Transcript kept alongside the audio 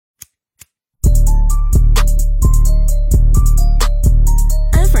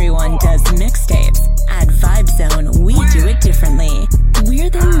mixtapes. At Vibe Zone, we do it differently. We're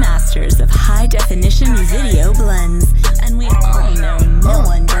the masters of high-definition video blends, and we all know no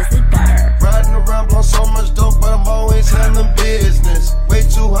one does it better. Riding around, blowing so much dope, but I'm always handling business. Way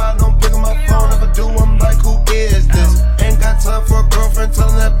too high, don't pick up my phone. If I do, I'm like, who is this? Ain't got time for a girlfriend,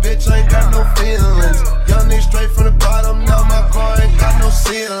 telling that bitch I ain't got no feelings. Young nigga straight from the bottom, now my car ain't got no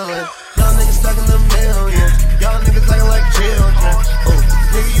ceiling. Young niggas stuck in the million, y'all niggas acting like children. Oh,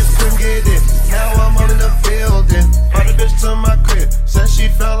 nigga, you couldn't get it, now I'm out in the building. Brought the bitch to my crib, said she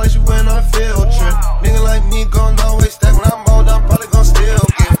felt like she went on a field trip. Nigga like me gon' always stack, when I'm old, I'm probably gon' still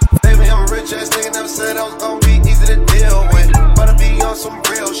get. Baby, I'm a rich ass nigga, never said I was gon' be easy to deal with. But I be on some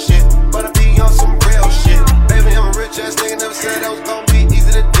real shit, but I be on some real shit. Baby, I'm a rich ass nigga, never said I was gon' be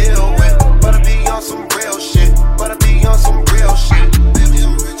easy to deal with. But I be on some real shit, but I be on some real shit. Baby,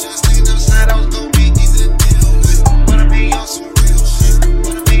 I'm a rich ass nigga, never said I was gon' be easy to deal with. But I be on some real shit,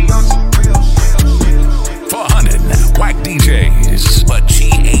 but I be on some real shit. 400 whack DJs, but she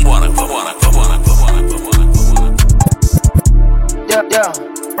ain't one of them. Yeah.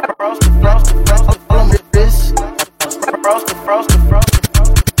 Frosty, all on my wrist. Frosty.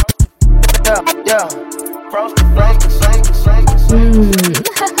 Yeah. Frosty.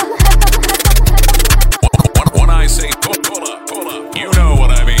 When I say pull up, you know what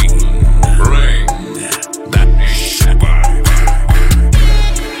I mean. Ring that shit.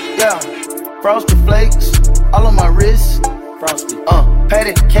 Yeah. Frosty flakes, all on my wrist. Frosty.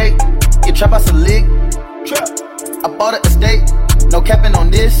 Patty cake, you trap out some lick. I bought an estate, no capping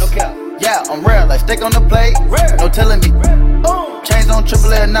on this. No cap. Yeah, I'm rare, like steak on the plate. Rare. No telling me. Chains on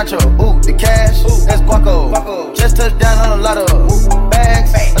triple L nacho. Ooh, the cash, that's guaco. Just touched down on a lot of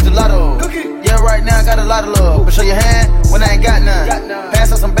bags, a gelato. Yeah, right now I got a lot of love. But show your hand when I ain't got none.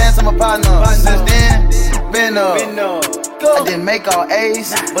 Pass out some bands to my partner. Since then, been up. I didn't make all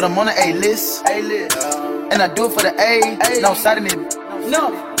A's, but I'm on the A list. And I do it for the A. No side in it.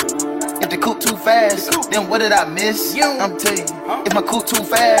 No. If the coupe too fast, then what did I miss? I'm telling you, if my coupe too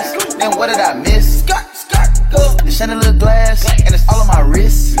fast, then what did I miss? The chandelier glass, and it's all on my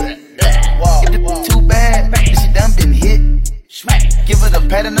wrist. If the too bad, then she done been hit. Give her the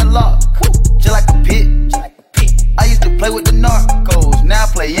pad and the lock, just like a pit. I used to play with the narcos, now I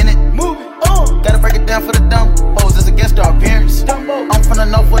play in it. Gotta break it down for the dumb hoes, it's against our appearance. I'm from the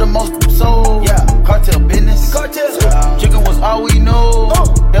north with the most soul. Cartel business. Chicken was all we know.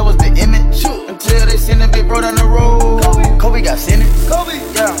 That was the image. Until they send a big bro down the road. Kobe got sent it.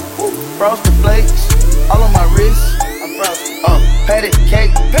 Yeah. Frosted flakes, all on my wrist. I'm frosty. Patty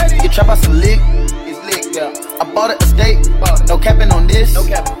cake, you trap out some lick. It's lick, yeah. I bought an estate, no capping on this. No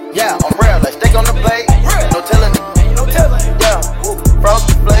capping. Yeah, I'm rare, like steak on the plate. No telling me. Yeah.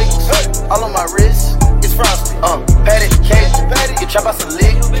 Frosted flakes, all on my wrist. It's frosty. Patty cake, you trap out some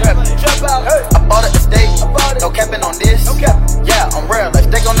lick. I bought an estate, no capping on this. Yeah, I'm rare, like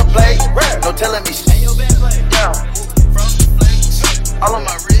steak on the plate. No telling me shit. Yeah. Frosted flakes, all on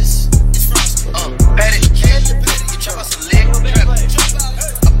my wrist. It's frosty. Patty cake, you trap out some lick.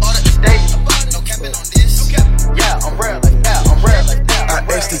 I bought an estate, no capping on this. Yeah, I'm rare like that. I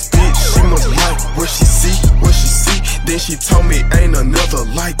asked this bitch, she must like what she see. Then she told me ain't another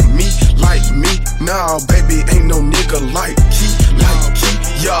like me. Nah, baby, ain't no nigga like Key.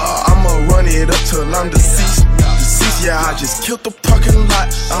 Yeah, I'ma run it up till I'm deceased. Yeah, I just killed the parking lot.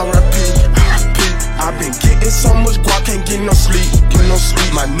 R.I.P. I've been getting so much guap, can't get no sleep.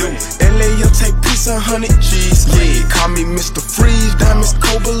 My new LA, take peace 100 G's. Yeah, call me Mr. Freeze, diamonds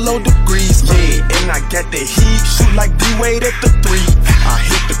cold below degrees. Yeah, and I got the heat, shoot like D-Wade at the 3. I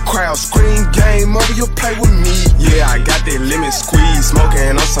hit the crowd, scream game over, you play with me. Yeah, I got that lemon squeeze,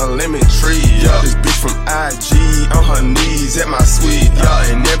 smoking on some lemon tree. Yeah, this bitch from IG, on her knees at my suite.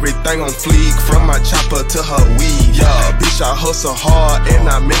 Yeah, and everything on fleek, from my chopper to her weed. Yeah, bitch, I hustle hard and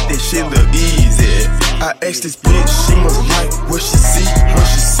I make this shit look easy. I asked this bitch, she must like what she see.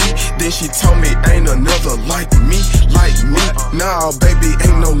 Then she told me ain't another like me. Nah, baby,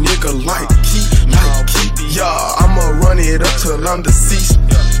 ain't no nigga like Key. Yeah, I'ma run it up till I'm deceased.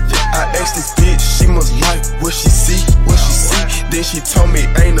 I asked this bitch, she must like what she see. Then she told me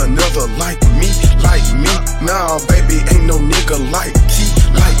ain't another like me. Nah, baby, ain't no nigga like Key.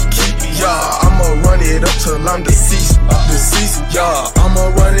 Yeah, I'ma run it up till I'm deceased. Yeah,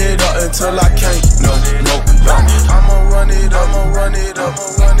 I'ma run it up until I can't. No. I'ma run it up.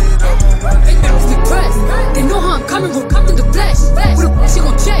 They know how I'm coming, gon' come in the flesh. With a she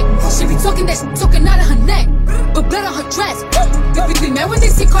gon' check. She be talking that shit talking out of her neck, but blood on her dress. They be mad when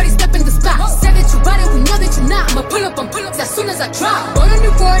they see Cardi step in the spot. Said that you ride it, we know that you're not. I'ma pull up as soon as I drop. Born on the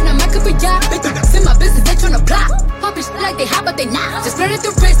road, now Mike up a yacht. It's in my business, they tryna block. Poppin' shit like they hot, but they not. Just spread at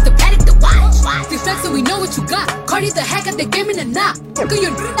the wrist, the paddock, the watch. They flexin', we know what you got. Cardi the heck up, they gave me the knock. Look at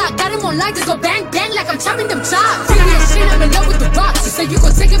your I got him on like this, go bang bang like I'm chopping them chops. Feeling that shit, I'm in love with the rock. You say you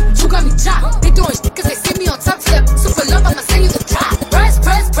gon' take it, but you got me chopped. They doing shit cause they see me on top tip. Super love, I'ma send you the drop. Press,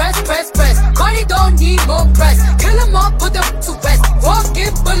 press, press, press, press. Cardi don't need more press. Kill them all, put them to rest. Walk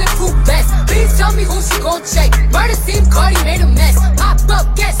in bulletproof vest. Please tell me who she gon' check. Murder scene, Cardi made a mess. Pop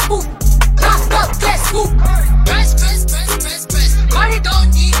up, get swoop. Pop up, get swoop. Press, press, press, press, press. Cardi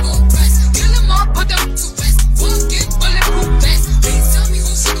don't need more press. Kill them all, put them to rest. Walk in bulletproof vest. Please tell me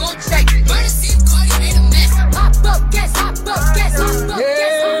who she gon' check. Murder scene, Cardi made a mess. Pop up, get, hop up, get, hop up,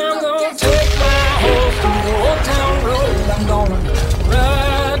 get, hop up, get. Take my horse to the old town road. I'm gonna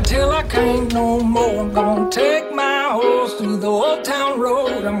ride till I can't no more. I'm gonna take my horse to the old town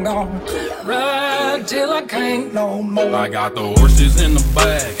road. I'm gonna ride till I can't no more. I got the horses in the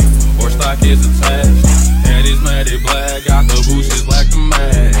bag, horse stock is attached. Head is matted black, got the bushes black to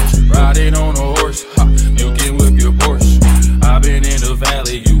match. Riding on a horse, ha, you can whip your Porsche. I've been in the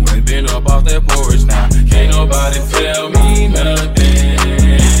valley, you ain't been up off that porch. Now, can't nobody tell me nothing.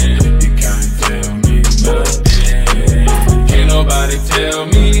 You can't tell me nothing. Can't nobody tell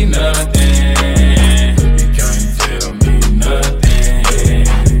me nothing. You can't tell me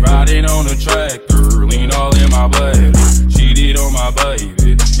nothing. Riding on a tractor, lean all in my blood. Cheated on my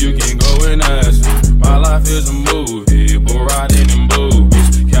baby, you can go and ask her. My life is a movie, bull riding in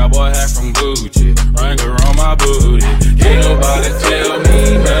boobies. Cowboy hat from Gucci, Wrangler on my booty. Can't nobody tell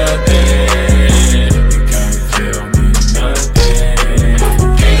me nothing. You can't tell me nothing.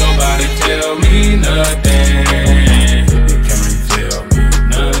 Can't nobody tell me nothing. You can't tell me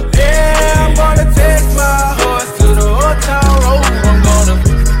nothing. Yeah, I'm gonna take my horse to the old town road. I'm gonna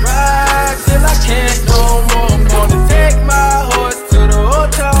ride till I can't no more. I'm gonna take my horse to the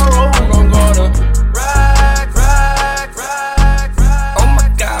old town road. I'm gonna ride, ride, ride, ride. Oh my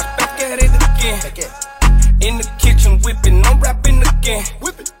gosh, back at it again. In the kitchen whipping, I'm rapping again.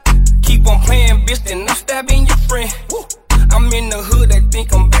 Keep on playing, bitch, then I'm stabbing your friend. I'm in the hood, I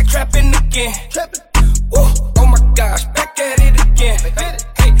think I'm back trapping again. Woo. Oh my gosh, back at it again.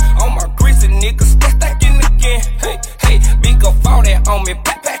 Hey, all my grizzly niggas stacking again. Hey, big up all that on me,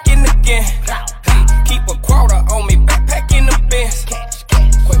 backpacking again. Hey, keep a quarter on me, backpacking the Benz.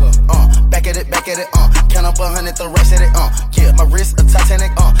 Back at it, count up 100, the rest at it, yeah, my wrist a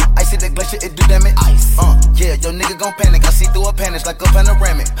Titanic, ice at the glacier, it do damage, yeah, your nigga gon' panic, I see through a panic like a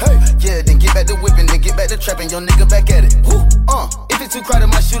panoramic, hey, yeah, then get back to whipping, then get back to trapping, your nigga back at it, if it's too crowded,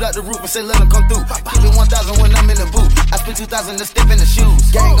 might shoot out the roof and say let him come through, keep it 1,000 when I'm in the booth, I spent 2,000 to step in the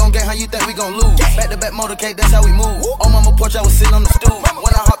shoes, gang gon' gang, how you think we gon' lose, back to back motorcade, that's how we move, on mama porch, I was sitting on the stool,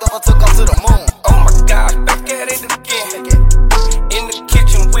 when I hopped off, I took off to the moon, oh my gosh, back at it again. In the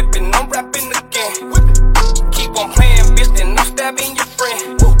kitchen whipping, I'm rapping again. Keep on playing, bitch, then I'm stabbing your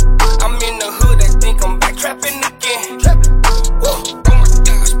friend. I'm in the hood, I think I'm back trapping again. Oh my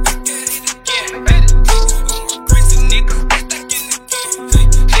gosh, back at it again. All my grizzly niggas stacking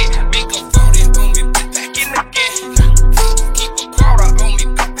again. Hey, big up all that on me, backpacking again. Keep a quarter on me,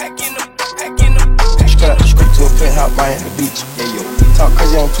 backpacking up. Straight to a penthouse, Miami Beach. Yeah, yo, talk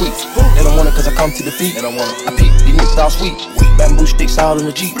crazy on tweets. They don't want it cause I come to defeat. They don't want it. I peep, these niggas all sweet. Bamboo sticks all in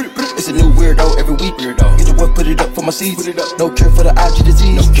the Jeep. It's a new weirdo every week. Get the work, put it up for my seeds. No cure for the IG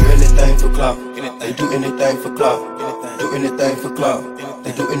disease. No cure, anything for clout. They do anything for clout. Do anything for clout.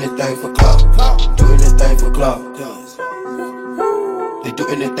 They do anything for clout. Do anything for clout. They do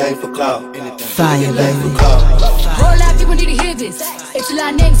anything for clout. Fire, baby. Roll out, people need to hear this. It's a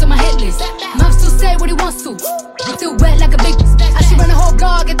lot of names on my hit list. Mom still say what he wants to. Still wet like a big. I should run a whole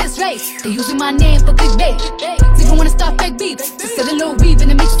blog at this rate. They using my name for clickbait. People wanna start fake beef. Just set a little weave in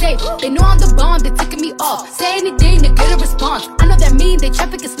the mixtape. They know I'm the bomb, they taking me off. Say anything to get a response. I know that mean they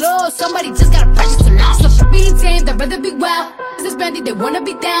traffic is slow. Somebody just gotta purchase a launch. So for being tame, they'd rather be wild. This bandit, they wanna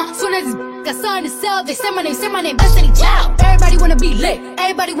be down. Soon as got something to sell, they say my name, that's any child. Everybody wanna be lit,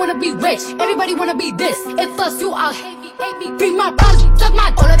 everybody wanna be rich, everybody wanna be this. If us, you all hate me, bring my problems, suck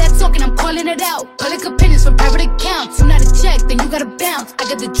my. All of that talking, I'm calling it out. Public opinions from private accounts. You not a check, then you gotta bounce. I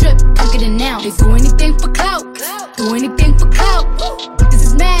got the drip, come get it now. They do anything for clout, do anything for clout. This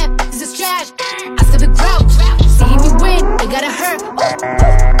is mad, this is trash. I still the grouch. See me win, they gotta hurt.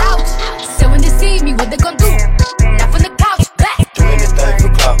 Ouch. So when they see me, what they gon' do? Not from the couch, back. Do anything for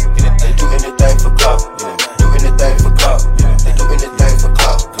clout. They do anything for clout. Do anything for clout. They do anything for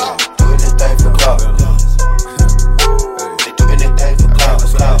clout. Do anything for clout. They do anything for clout.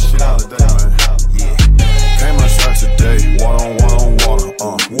 Came outside today, water on water.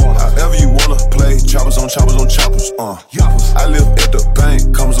 However you wanna play, choppers on choppers. I live at the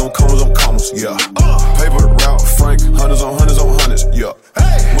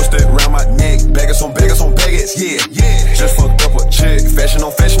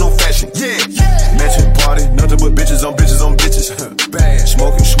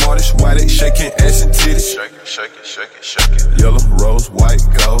smartest, why they shaking ass and titties? Shake it, shake it, shake it, shake it. Yellow, rose, white,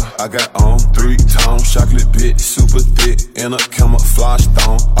 gold. I got on 3 tones, chocolate bit, super thick, in a camouflage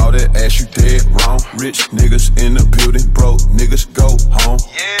thong. All that ass you dead wrong. Rich niggas in the building, broke niggas go home.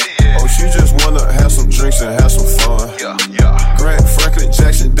 Yeah. Oh, she just wanna have some drinks and have some fun. Yeah. Grant, Franklin,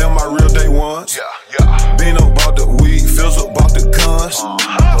 Jackson, them my real day ones. Yeah. Bino bought the weed, Fizzle bought the guns.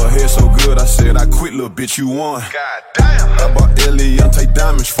 Her hair so good, I said I quit, little bitch, you won. God damn. I bought Eliante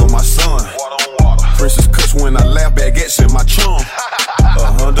diamonds for my son. Water on water. Princess cuss when I laugh, baguettes in my chum.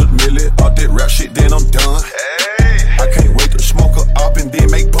 100 million, all that rap shit, then I'm done. Hey. I can't wait to smoke her up and then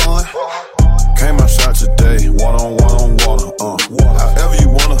make bun. Came outside today, water on water on water, However you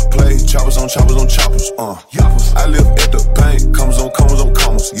wanna play, choppers on choppers on choppers, I live at the bank, commas on commas on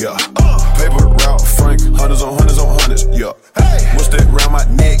commas, yeah. Paper route, Frank, hundreds on hundreds on hundreds, yeah. What's that round my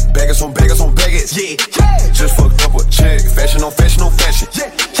neck? Baggage on baggage on baggage, yeah. Just fucked up a check, fashion on fashion on fashion, yeah.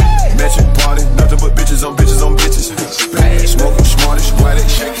 Matching party, nothing but bitches on bitches on bitches. Smoking smartest, why they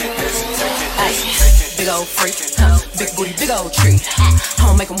shaking? Big old freak, big booty, big old tree.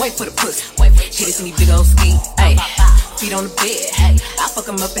 I'ma make him wait for the pussy. She just me big old ski, ayy. Feet on the bed, I fuck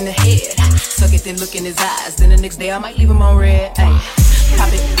him up in the head. Suck it, then look in his eyes. Then the next day I might leave him on red, ayy. Pop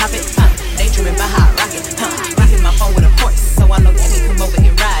it, daydreaming about hot rocket, Rocking my phone with a horse, so I know that he come over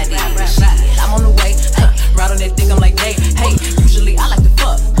and ride it. Shit, I'm on the way, ride on that thing, I'm like, hey. Usually I like to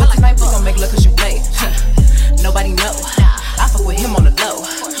fuck, but tonight we gon' make love cause you play. Nobody know, I fuck with him on the low.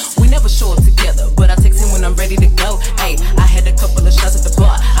 We never show up together, but I text him when I'm ready to go. Ayy, I had a couple of shots at the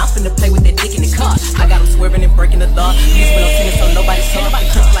bar. I'm finna play with that dick in the car. I got him swerving and breaking the law. He's been on tennis, so nobody saw. Nobody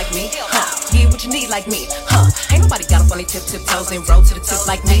trips like me, Get what you need like me, Ain't nobody got up on their tiptoes and roll to the tip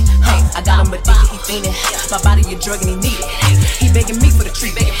like me. Hey, I got him addicted, he fiendin'. My body a drug and he need it. He begging me for the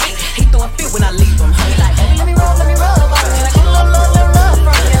treat, he throw a fit when I leave him. He like, baby, let me rub, let me rub. Like, love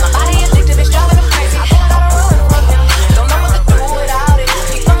from you. My body addicted, it's driving him crazy. I gotta run from you. Don't know what to do without it.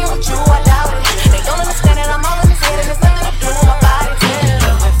 He fucking with you, I doubt it. They don't understand that I'm all in his head and there's nothing to do with my body.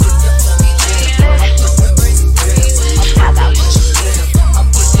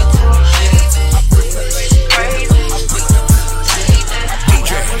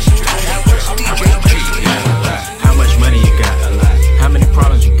 How much money you got? A lot. How many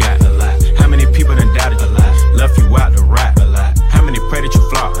problems you got? A lot. How many people done doubted? A lot. Left you out to rot? A lot. How many pray that you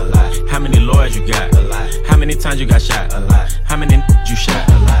flop? A lot. How many lawyers you got? A lot. How many times you got shot? A lot. How many you shot?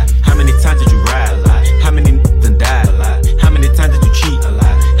 A lot. How many times did you ride? A lot. How many done died? A lot. How many times did you cheat? A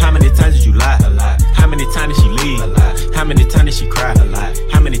lot. How many times did you lie? A lot. How many times did she leave? A lot. How many times did she cry? A lot.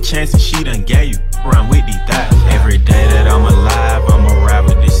 How many chances she done gave you? Around with these thoughts. Every day that I'm alive, I'ma ride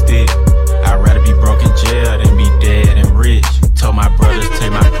with this stick. I'd rather be broke in jail than be dead and rich. Told my brothers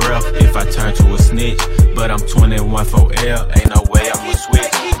take my breath if I turn to a snitch. But I'm 21 for L, ain't no way I'ma switch.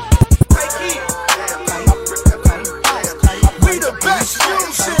 We the best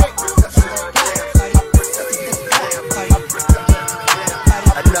music.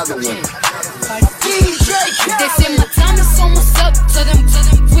 Another one. They say my time is almost up. Tell them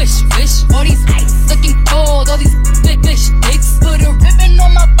wish. All these ice looking cold, all these big dicks. Put a ribbon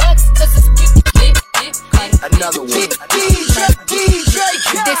on my box, cause it's lit. Another one. DJ.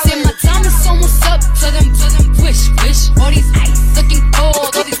 They say my time is almost up. Tell them wish. All these ice looking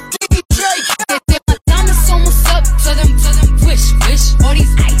cold, all these DJ. They say my time is almost up. Tell them wish. All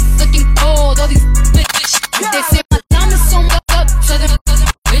these ice looking cold, all these big dicks. They say my time is almost up. Tell them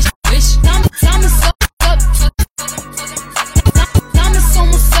wish. Time is up. Time is almost up. Time is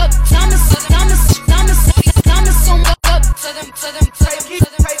almost up. Tell them.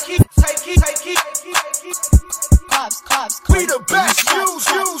 Cops. We the best music.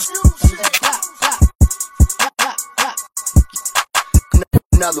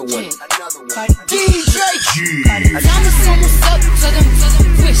 Another one. DJ. Time is almost up. Tell them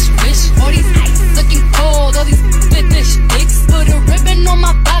wish. All these ice looking cold, all these big dicks. Put a ribbon on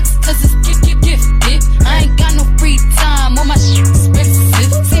my box, cause it's gifted. I ain't got no free time, all my shit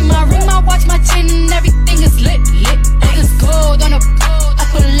expensive. See my ring, my watch, my chain, and everything is lit. All this gold on a gold, I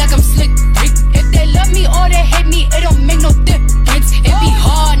feel like I'm slick. If they love me or they hate me, it don't make no difference. It be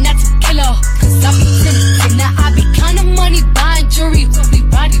hard not to kill her, cause I be tempted. Now I be kinda money buying jewelry,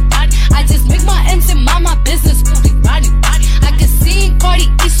 body. I just make my ends and mind my business, body. I can see Cardi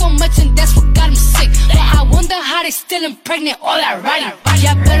eat so much and that's what got him sick. But I wonder how they still impregnate all that riding.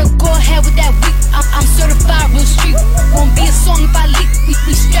 Y'all better go ahead with that week. I'm certified real street. Won't be a song if I leak.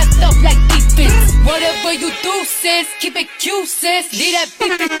 We strapped up like defense. Whatever you do, sis, keep it cute, sis. Leave that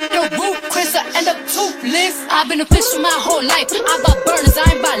beef in the roof, Chris, I end up toothless. I've been a fish for my whole life. I buy burners, I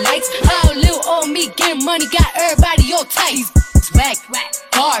ain't buy lights. How little old me me getting money, got everybody all tight. These whack,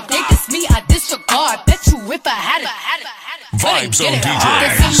 guard. They diss me, I disregard. Bet you if I had it. Vibes on They say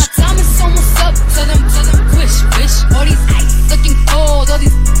DJs. my time is almost up. Tell them, wish. All these ice looking cold, all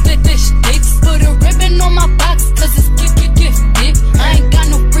these fish. They put a ribbon on my box, cause it's gifted. I ain't got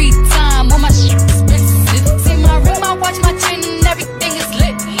no free time, all my shit expensive. See my ring, my watch, my chain, and everything is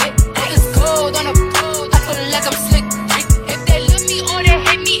lit. If it's cold on a pole, I feel like I'm slick. If they love me or they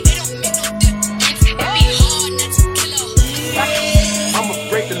hate me, it don't make no difference. It be hard not to kill her. I'ma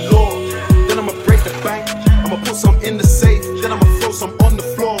break the law, then I'ma break the bank. I'ma put some in the safe, then I'ma throw some on the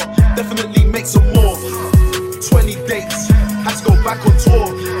floor. Definitely make some more. 20 dates, had to go back on tour.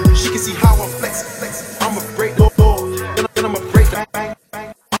 She can see how I'm flexing. I'ma break the law, then I'ma break the bank.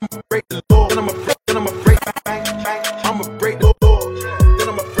 I'ma break the law, then I'ma break the bank. I'ma break the law, then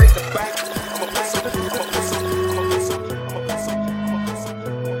I'ma break the bank.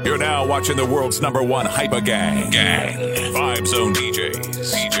 You're now watching the world's #1 hyper gang. Vibe Zone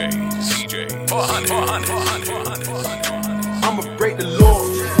DJs. I'ma break the law,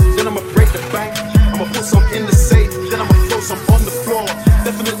 then I'ma break the bank. I'ma put some in the safe, then I'ma throw some on the floor.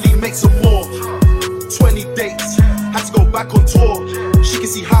 Definitely make some more. 20 dates, had to go back on tour. She can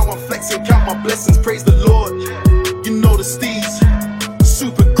see how I'm flexing, count my blessings, praise the Lord. You know the steez,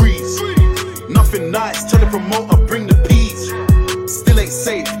 super grease. Nothing nice, tell the promoter, bring the peas. Still ain't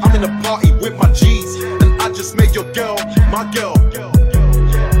safe, I'm in a party with my G's. And I just made your girl, my girl.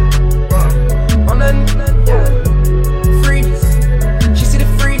 On that, freeze. She see the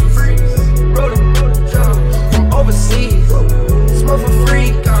freeze. Rollin', from overseas. Smoke for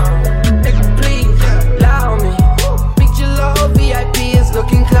free. Nigga, please, allow me. Picture low, VIP is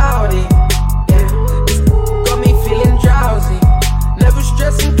looking cloudy. Yeah, this got me feeling drowsy. Never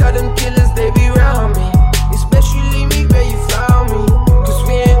stressing, got them killers, they be round me. Especially me where you found me. Cause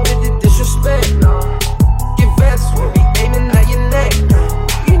we ain't with the disrespect, no. Give vets, we be aiming at your neck.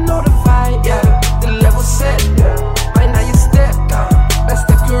 You know the vibe, yeah. The level set, yeah. Right now you step down, that's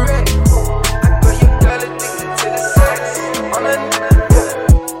the correct. I got your girl addicted to the sex. On a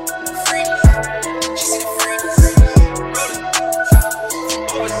free, she see the free.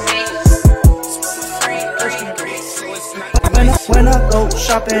 When I go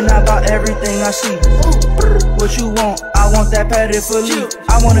shopping, I buy everything I see. What you want? I want that padded for leave.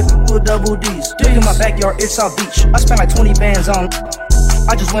 I wanna do double D's. Look in my backyard, it's all beach. I spent like 20 bands on.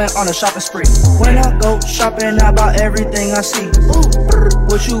 I just went on a shopping spree. When I go shopping, I buy everything I see.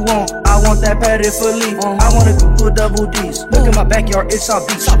 What you want? I want that padded for leave. I wanna do double D's. Look in my backyard, it's all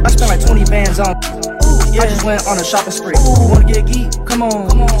beach. I spent like 20 bands on. I just went on a shopping spree. You wanna get geek? Come on.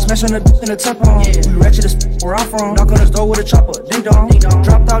 Smash on the in the top on. We ratchet as where I'm from. Knock on his door with a chopper. Ding dong.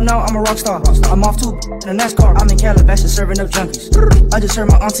 Dropped out now, I'm a rock star. I'm off to in a NASCAR. I'm in Calabasas serving up junkies. I just heard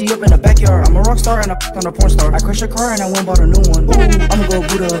my auntie up in the backyard. I'm a rock star and I on a porn star. I crashed a car and I went bought a new one. I'ma go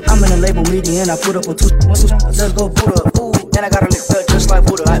boot up. I'm in a label meeting and I put up a two. Let's go boot up. Then I got a lick cut just like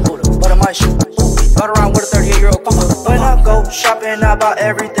Buddha. But I might shoot. Run around with a 38-year-old couple. When I go shopping, I buy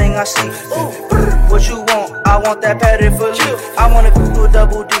everything I see. What you want? I want that padded for leave. I wanna do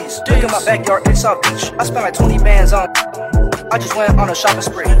double D's. Look in my backyard, it's all beach. I spent like 20 bands on. I just went on a shopping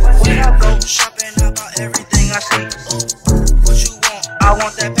spree. When I go shopping, I buy everything I see. What you want? I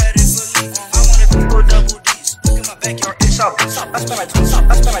want that padded for leave. I wanna do double D's. Look in my backyard, it's all beach. I spent like 20.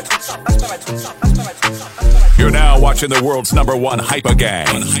 You're now watching the world's #1 hyper gang.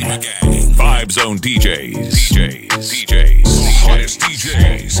 Vibe Zone DJs. The hottest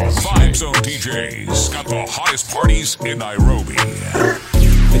DJs. Vibe Zone DJs. Got the hottest parties in Nairobi.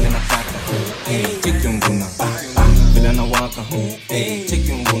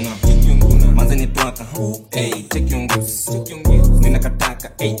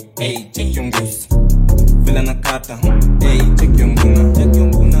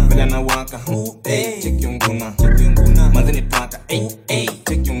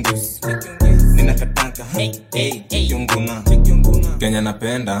 Kenya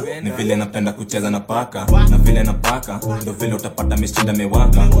napenda ni vile napenda kucheza na paka, na vile na paka ndo vile utapata mishinda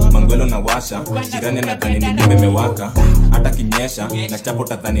mewaka. Mangwelo na washa jirani na dhani ni jembe mewaka. Hata kinyesha na chapo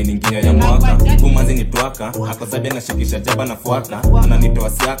tatani ni nginyo ya mwaka. Kumanzi ni twaka hako zabe na shikisha jaba na fuaka. Ananitoa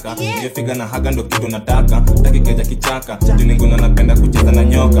siaka niyo figa na haga ndo kitu nataka. Takikeja kichaka juninguna napenda kucheza na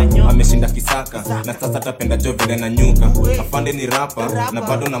nyoka. Ameshinda kisaka na sasa tapenda jo vile na nyuka. Afande ni rapa na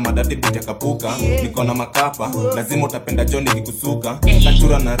bado na madadi biti kapuka. Niko na makapa lazima utapenda jo nikikusuka.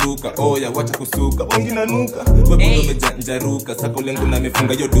 Kachura na ruka oya wacha kusuka bongi na nuka wewe umejanjaruka sako lengo na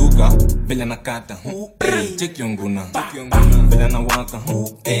mifunga yo duka vile nakata check your nguna vile na waka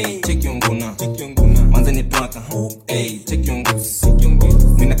check your nguna manze ni twaka check your ngusi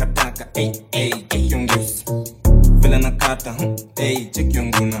mina kataka check your ngusi vile nakata check your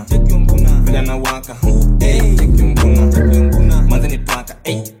nguna vile na waka check your nguna manze ni twaka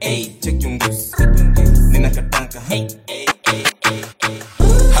check your ngusi mina kataka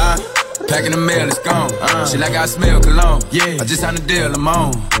Packing the mail, it's gone. Shit like I smell cologne. Yeah, I just signed a deal, I'm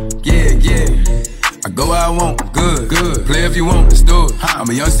on. Yeah. I go where I want, good. Play if you want, let's do it. I'm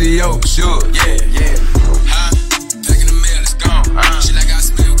a young CEO, for sure. Yeah. Packing the mail, it's gone. Shit like I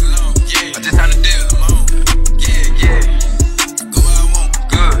smell cologne. Yeah, I just signed a deal, I'm on. Yeah. I go where I want,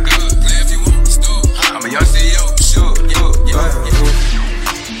 good. Play if you want, let's do it. I'm a young CEO, for sure.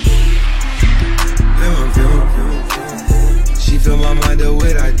 She fill my mind up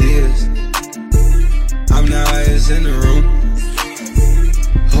with ideas. I'm the highest in the room.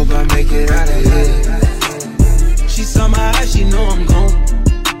 Hope I make it out of here. She saw my eyes, she know I'm gone.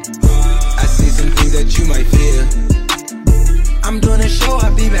 I see some things that you might fear. I'm doing a show,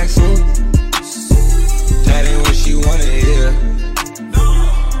 I'll be back soon. That ain't what she wanna hear.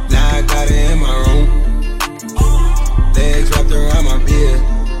 Now I got it in my room. Legs wrapped around my beard.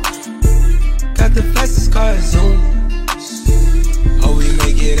 Got the fastest car Zoom. Hope we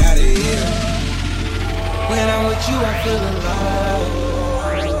make it out of here. When I'm with you, I feel alive.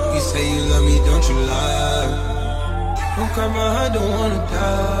 You say you love me, don't you lie? Don't cry my heart, don't wanna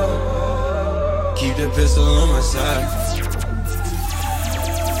die. Keep the pistol on my side.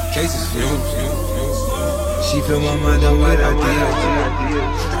 Cases fumes. She fill my mind up with ideas.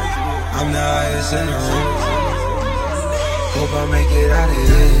 I'm the highest in the room. Hope I make it out of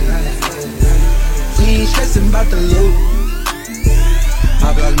here. We ain't stressing about the loot. My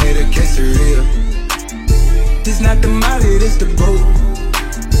block made a quesadilla. This not the molly, this the boat.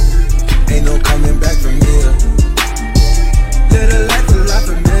 Ain't no coming back from here. Little life a lot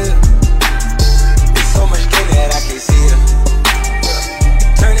familiar. There's so much game that I can't see her.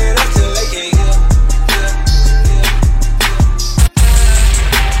 Turn it up till they can't hear.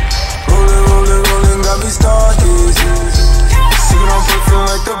 Rolling, got me stargazing. Sippin' on perfume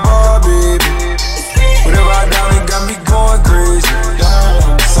like the bar, baby. Whatever I down, it got me going crazy.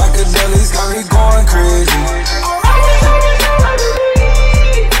 Psychedelics got me going crazy.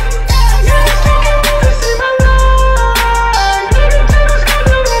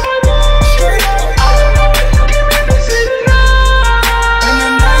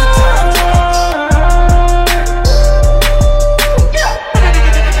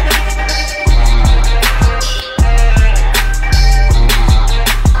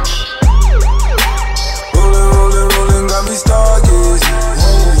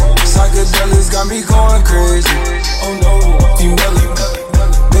 Got me going crazy. Oh no, team belly,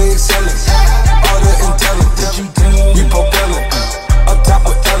 big selling, all the intelligence, we propelling, up top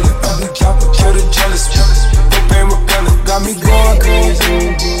of Ellen, we chopper, kill the jealous, propane repellent, got me going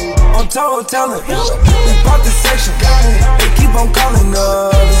crazy. On top of talent, we bought the section, they keep on calling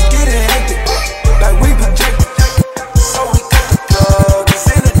us, let's get it hectic, like we projected, so we cut the plug, it's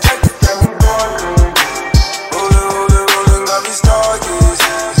interjected, got me going crazy. Rolling, got me stargazing.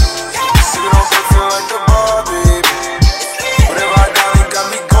 Like the bar, baby. Whatever I got, it got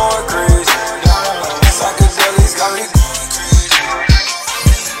me going crazy. Psychedelics got me going crazy.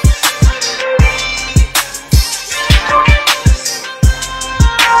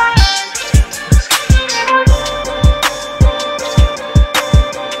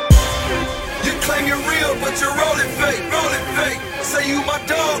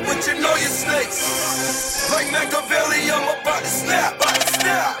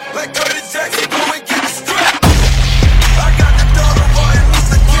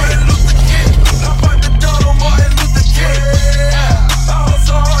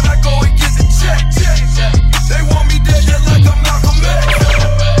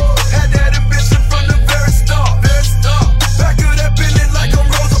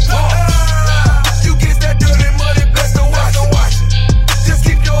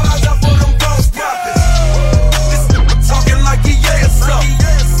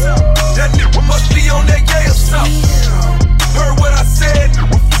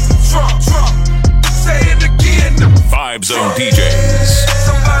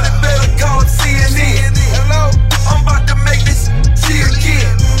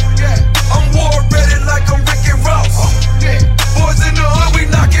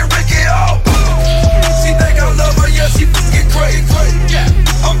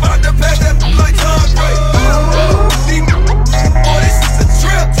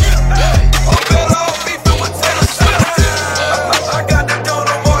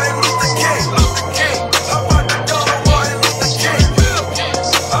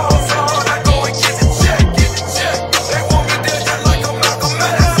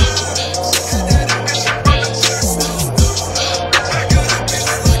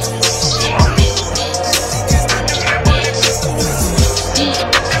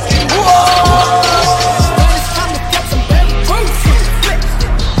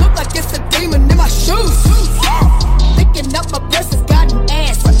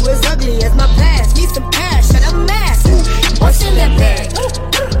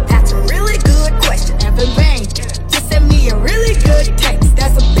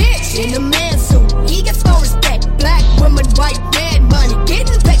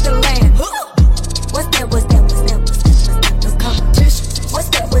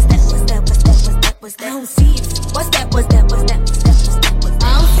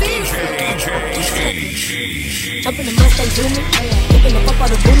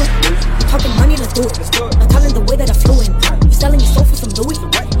 let's do it. I'm telling the way that I flew in. You selling your soul for some Louis,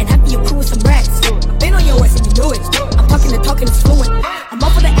 and happy your crew with some rats. I've been on your ass and you knew it. I'm talking the talk and it's fluent. I'm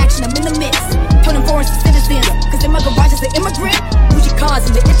up for the action, I'm in the mix. Turning foreign to citizens, cause in my garage is an immigrant. Bougie cars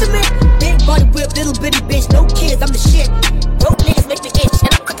in the intimate. Big body whip, little bitty bitch, no kids, I'm the shit. Broke niggas make me itch,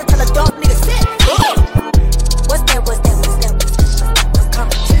 and I'm quick to tell a dog nigga sit. What's that, what's that, what's that, what's that, what's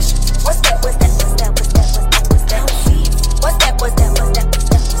competition? What's that, what's that, what's that, what's that, what's that, what's that, what's that, what's that, what's that, what's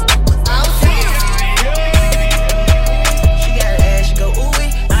that, what's that, she got an ass, she go ooh-wee.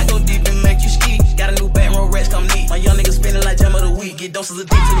 I go deep and make you ski. Got a new back row rest, come neat. My young niggas spinning like jam of the week. Get doses of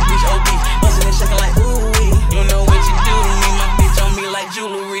dick to the bitch OD. Bustin' and shaking like ooh-wee. You know what you do to me, my bitch on me like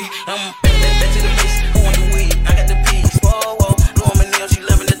jewelry. I'm back to the bitch, who want the weed? I got the peas, whoa, whoa. Blue on my nails, she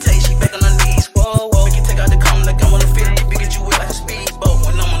loving the taste, she back on her knees, whoa, whoa. Make you take out the cum like I'm on the fit, big at you with like a speedboat.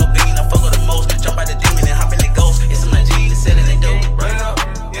 When I'm on the beat, I fuck with the most. Jump out the demon and hop in the ghost. It's my jeans, selling the dope. Run it up,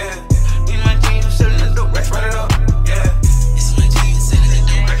 yeah. Me and my jeans, selling the dope. Run it up, yeah. It's my jeans, selling the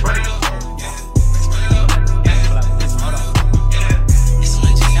dope. Run it up, yeah. Run it up, yeah. It's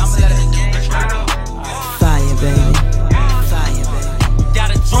my jeans, selling the dope. Run it up. Fire, baby. Fire, baby. Got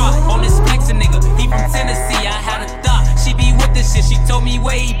a drop on this flexin' nigga. He from Tennessee, I had a thought. She be with this shit, she told me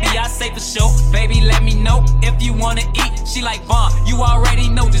where he be. I say for sure, baby, let me know if you wanna eat. She like, Vaughn, you already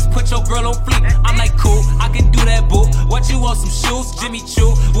know, just put your girl on fleek. I'm like, cool, I can do that, boo. What you want, some shoes? Jimmy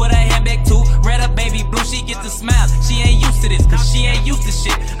Choo, with a handbag too. Red up, baby blue, she get the smile. She ain't used to this, cause she ain't used to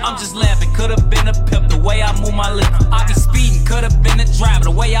shit. I'm just laughing, could've been a pimp, the way I move my lips. I be speeding, could've been a driver,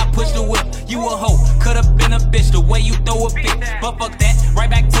 the way I push the whip. You a hoe, could've been a bitch, the way you throw a fit. But fuck that, right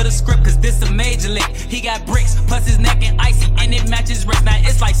back to the script, cause this a major lick. He got bricks, plus his neck and icy, and it matches wrist. Now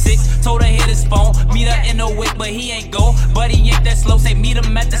it's like 6, told her hit his phone, meet her in the wick, but he ain't go. But he ain't that slow, say meet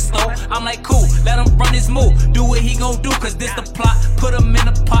him at the store. I'm like, cool, let him run his move, do what he gon' do, cause this the plot. Put him in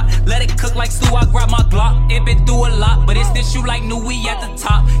a pot, let it cook like stew, I grab my Glock. It been through a lot, but it's this you like new, we at the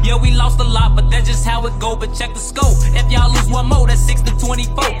top. Yeah, we lost a lot, but that's just how it go, but check the scope. If y'all lose one more, that's 6 to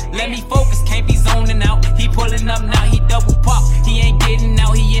 24. Let me focus, can't be zoning out. He pulling up now, he double pop. He ain't getting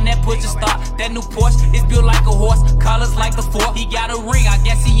out, he in that push stop. That new Porsche is built like a horse, colors like a fork. He got a ring, I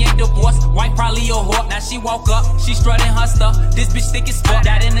guess he ain't divorced. Wife probably a whore. Now she walk up, she strutting her stuff. This bitch thick as fuck.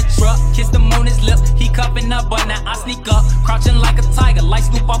 That in the truck, kissed him on his lips. He cupping up, but now I sneak up, crouching like a tiger. Light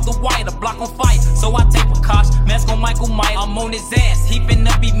scoop off the wire, the block on fire. So I take precaution, mask on Michael Myers. I'm on his ass, he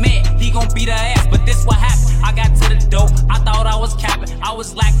finna be mad. He gon' beat her ass, but this what happened. I got to the door, I thought I was capping. I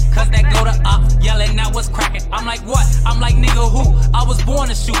was lacking, cause that go to up, yelling now what's cracking. I'm like, what? I'm like, nigga, who? I was born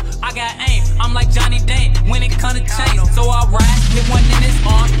to shoot, I got aim. I'm like Johnny Dane, when it come to change. So I ride, hit one in his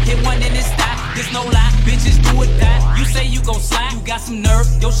arm, hit one in his thigh. There's no lie, bitches do or die. You say you gon' slide, you got some nerve.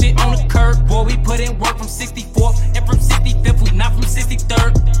 Your shit on the curb, boy, we put in work from 64th and from 65th, we not from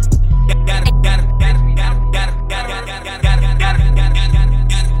 63rd.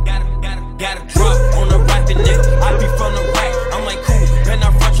 Gotta drop on the rapping nigga. I be from the rack. I'm like, cool, then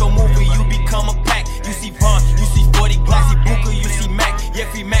I front your movie, you become a pack. You see Vaughn, you see 40 Glossy Booker, you see Mac. Yeah,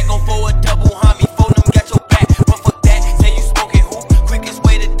 free Mac gon' for a double homie, phone them got your back. But fuck that, say you smoking who? Quickest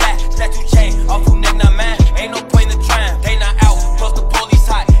way to die, statue chain, off who neck not mine. Ain't no point in trying, they not out, plus the police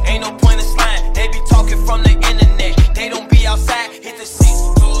hot. Ain't no point in slime, they be talking from the internet. They don't be outside, hit the seat,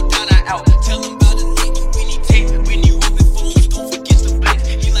 go down and out. Tell them about the lick, we need tape, we need moving phones, don't forget the blitz.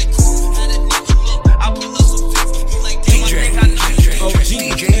 He like, cool, how that nigga look, I pull up some fits. He like, damn, I think I know.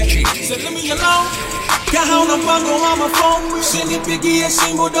 So let me alone. Kahana pango on my phone. Send it Piggy and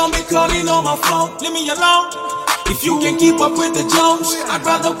Simo, don't be calling on my phone. Leave me alone. If you can keep up with the Jones, I'd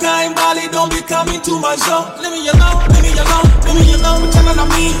rather die in Bali, don't be coming to my zone. Leave me alone, leave me alone, leave me alone. But tell I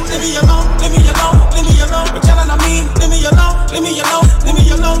mean, leave me alone, leave me alone, leave me alone. But tell I mean, leave me alone, leave me alone, leave me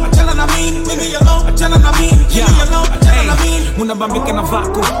alone. But tell I mean, leave me alone, but tell I mean, leave me alone, but tell I mean. Unabambika na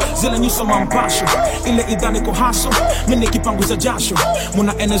vako, zile nyuso mampasho. Ile idhani ko haso, mimi kipanguza jasho.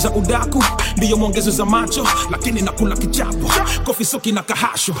 Munaeneza udaku, ndiyo mwongezo za macho. Lakini nakula kichapo, kofi soki na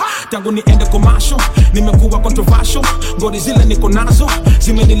kahasho. Tangu niende komasho, nimekuwa controversial. Ngori zile niko nazo,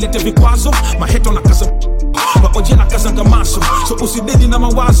 zimenilete vikwazo. Maheto na kasa, waoje na kasa ngamaso. So usidedi na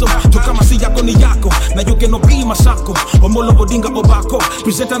mawazo, tu kama si yako ni yako. Na you cannot be masako, omolo odinga obako.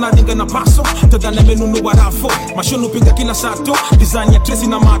 Presenta na dinga na paso, tadane menunu warafo. Mashonu pinga kila sato, design ya Tracy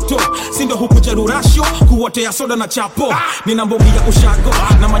na mato. Sindo huku jerurasho, kuwote ya soda na chapo. Nina mbogi ya ushago,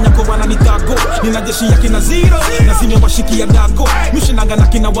 na manyako wana nitago. Nina jeshi ya kina zero, na zime washiki ya dago. Mishinanga na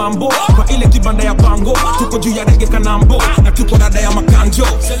kina wambo, kwa ile kibanda ya pango. Tuko juu ya rege kanambo, na tuko dada ya makanjo.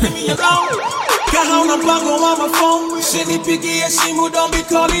 Leave me alone. Kahana pango on my phone. Send it Piggy and Simo, don't be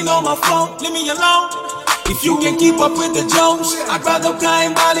calling on my phone. Leave me alone. If you can keep up with the Jones, I'd rather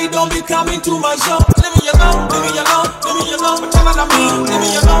climb Bali, don't be coming to my zone. Leave me alone, leave me alone, leave me alone. What y'all on me? Leave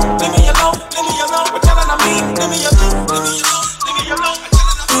me alone, leave me alone, leave me alone. What y'all on me? Leave me alone, leave me alone, leave me alone.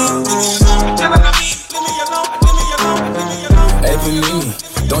 What y'all on me? Leave me alone, leave me alone, leave me alone. Hey, Panini,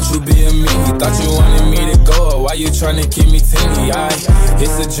 don't you be a meanie. Thought you wanted me to go, why you tryna keep me teeny?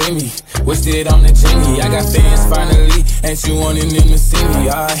 It's a dreamy, wished it on the genie. I got fans finally, and you wanting them to see me.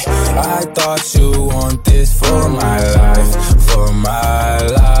 I thought you want this for my life, for my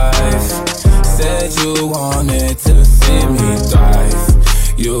life. Said you wanted to see me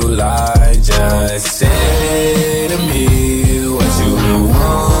thrive. You lied, just say to me what you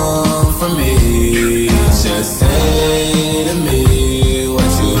want from me. Just say to me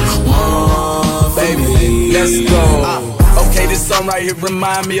what you want from me. Let's go. Okay, this song right here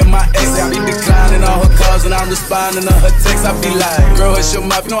remind me of my ex. I be declining all her calls and I'm responding to her texts. I be like, girl, hush your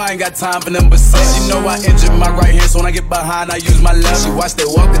mouth, you know I ain't got time for them but sex. You know I injured my right hand, so when I get behind, I use my left. She watched that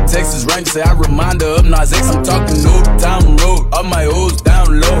walk to Texas Ranger, say I remind her of Nas X. I'm talking old down the road, all my O's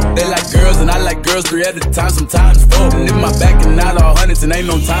down low. They like girls and I like girls 3 at a time, sometimes 4. And if my back and not all hundreds and ain't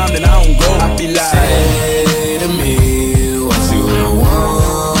no time, then I don't go. I be like, say to me what you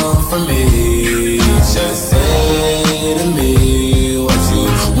want from me. Just say to me what you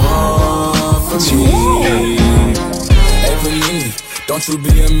want from me. Hey, Panini, don't you be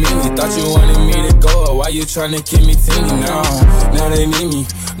a meanie. Thought you wanted me to go, why you tryna keep me teeny now? Now they need me,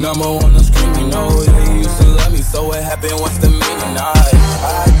 number one, I'm screaming. No, they used to love me, so what happened, what's the meaning? I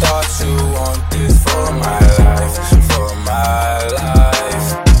thought you want this for my life, for my life.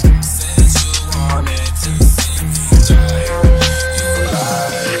 Said you wanted to see me drive. You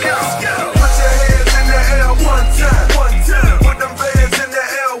lied. Put your hands in the air one time. Put them bands in the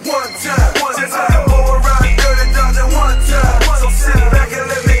air one time. Just like a boy around dirty dodging one time. So sit back and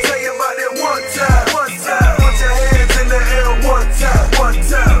let me tell you about that one time. Put your hands in the air one time.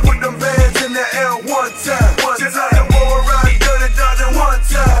 Put them bands in the air one time. Just like a boy around dirty dodging one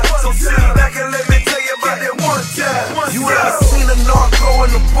time. So sit back and let me tell you about that one time. You ever seen a narco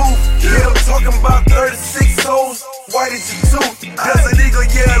in the booth? Hear him talking about 36 hoes. White as your tooth. Desert Eagle,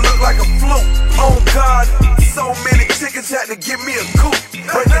 yeah, it look like a fluke. Oh God, so many chickens had to give me a coop.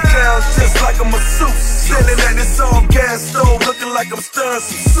 Break it down just like a masseuse. Sitting at this old gas stove, looking like I'm stirring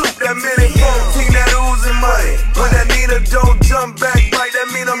some soup. That minute 14, that oozing money. When that Nina don't jump back right, that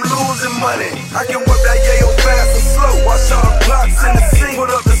mean I'm losing money. I can whip that yayo fast and slow. Watch all the clocks in the sink.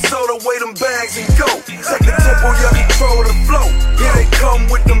 Put up the soda, weigh them bags and go. Check the tempo, yeah, control the flow. Here they come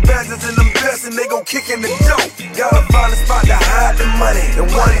with them badges and them vests, and they gon' kick in the dough. Gotta find a spot to hide the money. And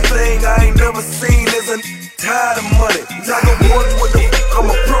one thing I ain't never seen is a tired of money. Tiger Woods with the I'm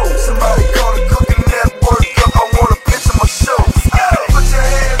a pro. Somebody call the cooking network up. I want a picture my show. Put your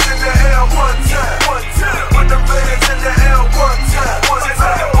hands in the air one time. Put them bands in the air one time. Just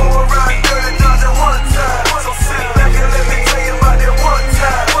like a boy around dirty dodging one time. So sit back and let me tell you about that one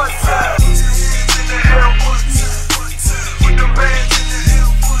time. Put your hands in the air one time. Put them bands in the air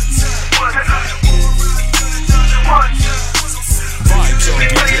one time. Just like a boy around dirty dodging one time. Vibes on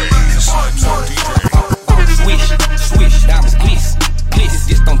DJs. Vibes on DJs. Swish, swish, diamonds gliss, gliss,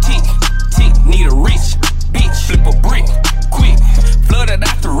 just don't tick, tick, need a rich, bitch, flip a brick, quick, flood it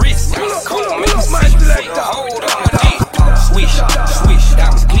out the wrist, come make me see, hold on my dick, swish, swish,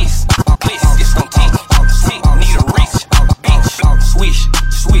 diamonds gliss, gliss, just don't tick, tick, need a rich, bitch, swish,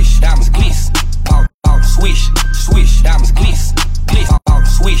 swish, diamonds gliss, swish, swish, diamonds gliss, gliss,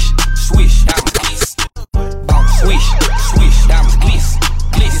 swish, swish, diamonds gliss, swish, swish, diamonds gliss,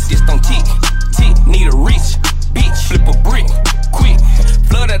 gliss, just don't tick.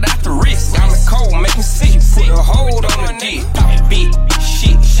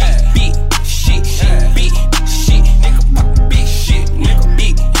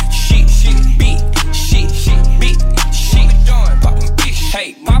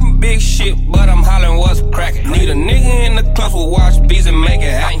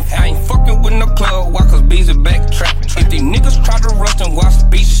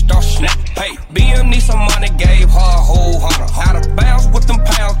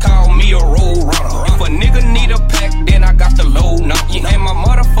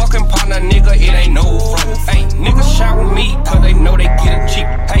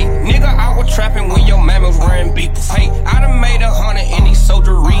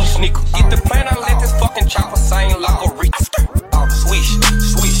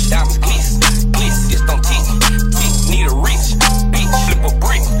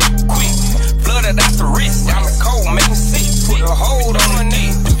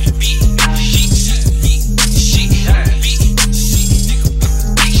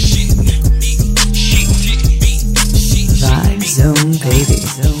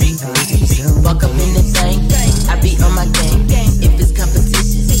 me. Walk up in the thing, I be on my game. If it's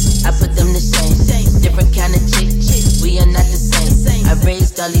competition, I put them to shame. Different kind of chick, we are not the same. I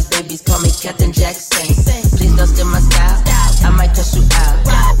raised all these babies, call me Captain Jackson. Please don't steal my style, I might cuss you out.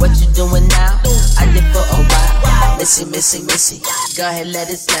 What you doing now? I did for a while. Missy, missy, missy, go ahead, let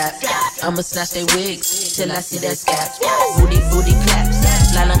it slap. I'ma snatch they wigs till I see their scabs. Booty, booty claps,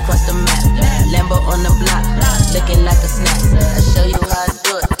 flying across the map. Lambo on the block, looking like a snack. I show you how I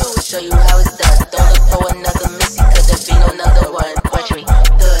do it, show you how it's done. Don't look for another missy, cause there be no another one. Watch me,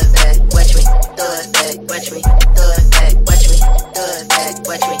 do it back, watch me, do it back, watch me, do it back, watch me, do it back,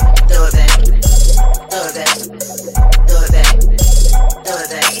 watch me, do it back, do it back, do it back, do it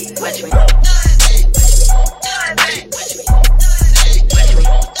back, watch me.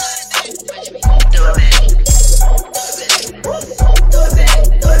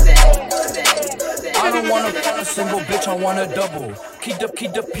 I don't wanna fuck a single bitch, I want a double.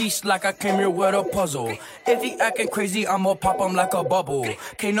 Keep the peace like I came here with a puzzle. If he acting crazy, I'ma pop him like a bubble.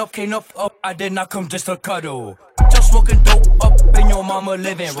 Can't up, I did not come just to cuddle. Just smoking dope up in your mama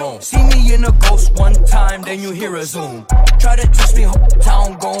living room. See me in a ghost one time, then you hear a zoom. Try to touch me,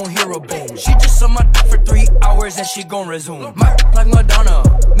 town gon' hear a boom. She just on my dick for 3 hours and she gon' resume. My like Madonna,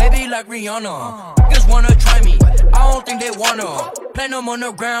 maybe like Rihanna. Just wanna try me, I don't think they wanna. Plant them on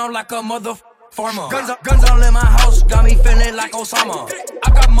the ground like a farmer. Guns all in my house, got me feeling like Osama. I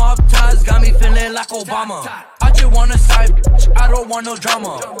got mob ties, got me feeling like Obama. I just want a side bitch, I don't want no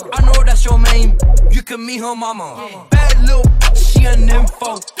drama. I know that's your main, you can meet her mama. Bad little bitch, she an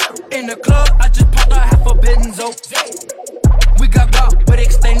info. In the club, I just popped a half a benzo. We got with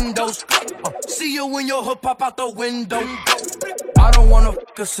extendos. See you when your hood pop out the window. I don't wanna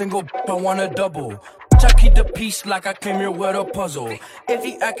fuck a single, I want a double. I keep the peace like I came here with a puzzle. If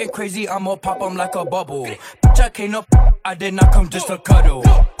he acting crazy, I'ma pop him like a bubble. Bitch, I came up, I did not come just to cuddle.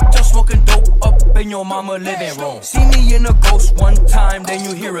 Just smoking dope up in your mama living room. See me in a ghost one time, then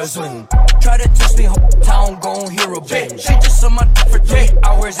you hear a zoom. Try to touch me, town gon' hear a boom. She just on my dick for 3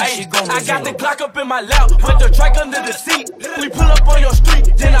 hours and she gon' resume. I got the Glock up in my lap, put the Drake under the seat. We pull up on your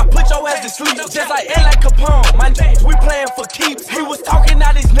street, then I put your ass to sleep. Just like L.A. Capone, my name, we playing for keeps. He was talking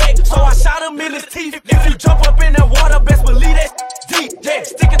out his neck, so I shot him in his teeth. If you jump up in that water, best believe that deep. Yeah,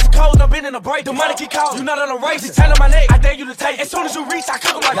 sticking to cold, I've been in a break. The money keep calling, you not on a race. It's on my neck, I dare you to take. As soon as you reach, I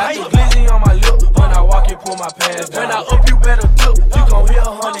cook him like got the glizzy on my lip, when I walk and pull my pants down. When I up, you better dip, you gon' hear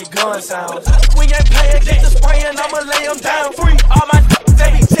 100 gun sounds. We ain't playing, get the spray and I'ma lay them down. Free, all my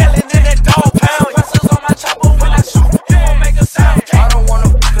they be chillin' in that dog pound. Pressures on my chopper when I shoot, it won't make a sound. I don't wanna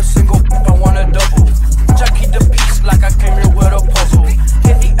fuck a single, I want a double. Just keep the peace like I came here with a puzzle.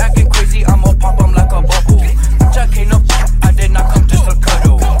 If he acting crazy, I'ma pop him like a bubble. Just came up, I did not come just to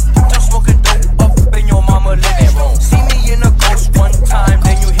cuddle. Just smoking dope up in your mama living room. See me in a ghost one time,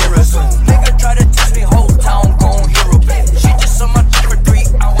 then you hear a zoom. Nigga try to touch me, whole town gon' hear a boom. She just on my dick for 3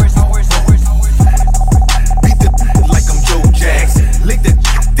 hours. Beat the like I'm Joe Jackson. Lick that,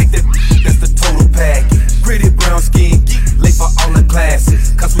 think that's the total package. Pretty brown skin, geek, late for all the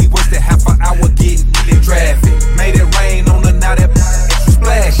classes. Cause we wasted half an hour getting in traffic. Made it rain on the now that extra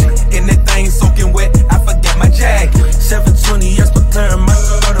splashing. And that thing soaking wet, I forgot my jacket. 720, yes, but turn my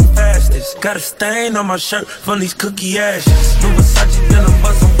go the fastest. Got a stain on my shirt from these cookie ashes. New Versace, then I'm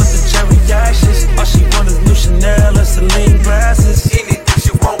bustin' with the cherry ashes. All she want is new Chanel and Celine glasses. Anything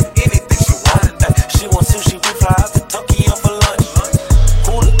she want, anything she want. She want sushi, we fly out to Tokyo for lunch.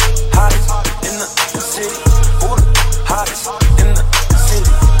 Who the hottest in the city? Who the hottest in the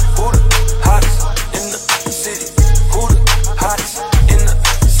city? Who the hottest in the city? Who the hottest in the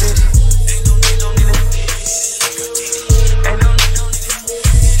city? Ain't no need, don't need it. Ain't no need, don't need it.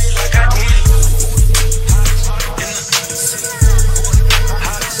 Like I did it. In the city.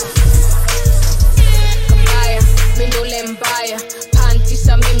 Hottest. Kabaya, Mindule Mbaya.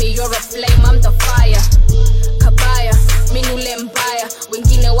 Pantisa mimi, you're a flame, I'm the fire. Kabaya, Mindule Mbaya.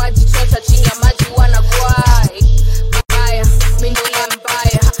 Wengine wajichocha chini ya maji wanakwai. Kabaya, Mindule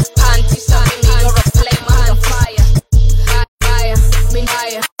Mbaya. Pantisa mimi, you're a flame, I'm the fire. Kabaya,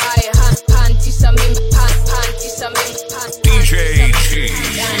 Mindaya, Pantisa mimi, Pantisa mimi, DJ G,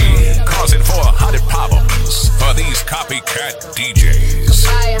 causing 400 problems for these copycat DJs.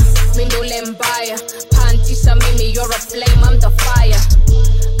 Kabaya, Mindule Mbaya. Pantisa mimi, you're a flame, I'm the fire.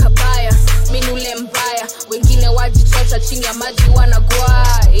 Kabaya, Mindule Mbaya. Wengine wajichocha chini ya maji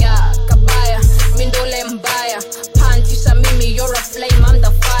wanagwaya. Kabaya, Mindule Mbaya. Pantisa mimi, you're a flame, I'm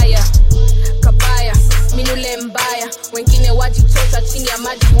the fire. Kabaya, Mindule Mbaya. Wengine wajichocha chini ya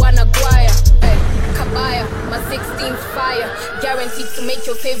maji wanagwaya. Hey, Kabaya, my 16th fire. guaranteed to make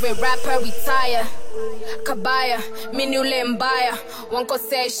your favorite rapper retire. Kabaya, minule mbaya. Wanko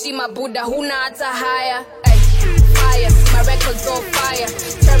say shima Buddha, huna hata haya. Fire, my records go fire.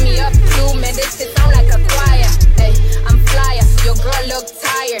 Turn me up, blue, man, this shit sound like a choir. Hey, I'm flyer, your girl look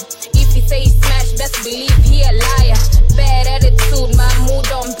tired. If he say he smash, best believe he a liar. Bad attitude, my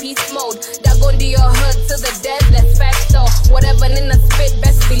mood on peace mode. That go to your hood to the death, that's fact though. Whatever in the spit,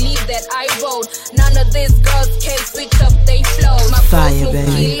 best believe that I wrote. None of these girls can switch up they flows. My flows move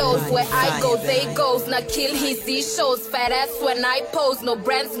kilos, where I go, they goes. Not kill his shows, fat ass when I pose. No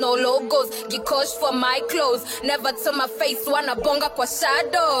brands, no logos, get coach for my clothes. Never to my face, wanna bonga kwa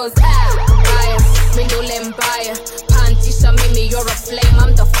shadows. Fire, mindole mbaya. Pantisha mimi, you're a flame,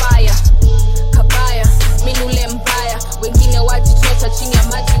 I'm the fire. Kabaya, minule mbaya. Wengine wajichota chini ya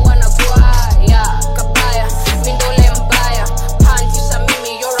maji wanakwaya. Kabaya, mindole mbaya. Pantisha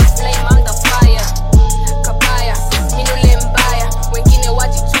mimi, you're a flame, I'm the fire. Kabaya, minule mbaya. Wengine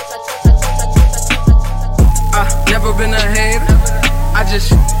wajichota Never been a hater. I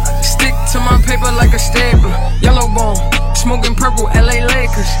just stick to my paper like a staple. Yellow bone, smoking purple, LA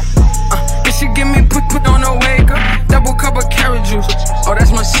Lakers. And she give me put on a waker. Double cup of carrot juice. Oh,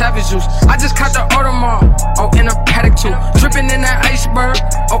 that's my savage juice. I just caught the Audemars. Oh, in a paddock too. Dripping in that iceberg.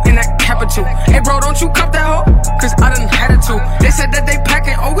 Oh, in that capital. Hey, bro, don't you cup that hoe? Cause I done had it too. They said that they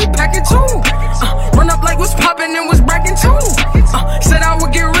packing. Oh, we packing too. Run up like what's popping and what's bragging too. Said I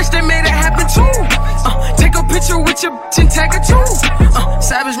would get rich, they made it happen too. Take a picture with your bitch and tag it too.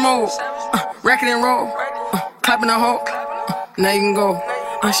 Savage mode. Racket and roll. Clapping the hoe. Now you can go.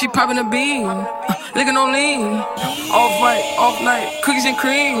 She popping a bean, licking on lean. Off white, off night, cookies and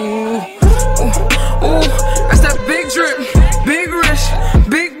cream. Ooh, that's that big drip, big wrist,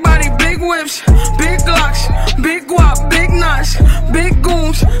 big body, big whips, big glocks, big guap, big knots, big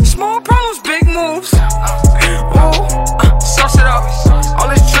goons, small problems, big moves. Ooh, sauce it up. All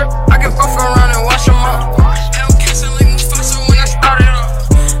this trip, I can fuck around and wash them up. Hell kissing like Mufasa when I started up.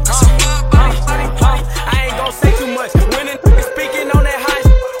 I ain't gon' say too much. When a nigga speaking on that high,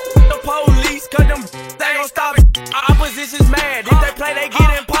 the police, cause them they gon' stop it. Opposition's mad. If they play, they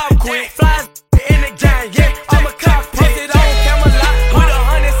get in pop quick. Flies in the gang, yeah. I'm a cop, posted on camera lot with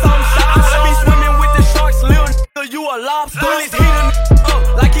 100-something shots. I be swimming with the sharks, little nigga, you a lobster. Bullies heat a nigga up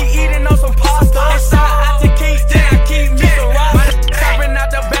like he eating on some pasta. And shout out to Kingston, I keep me some roster. Chopping out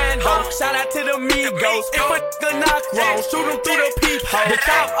the bando, shout out to the Migos. If a nigga knock wrong, shoot him through the peephole. The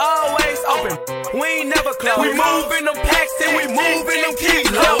top always open, we ain't never close. We moving them packs and we moving them keys.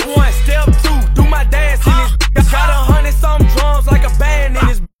 Step one, step two, do my dance in this. Got 100-something drums like a band in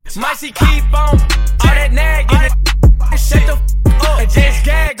this. Might she keep on all that nagging and shut the up and just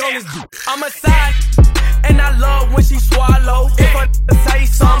gag on this. I'm a side and I love when she swallow. If a say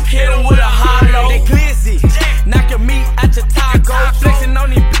something, hit him with a hollow. They glizzy, knock your meat out your taco. Flexing on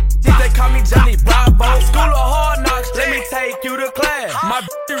these bitches, they call me Johnny Bravo. School of hard knocks, let me take you to class. My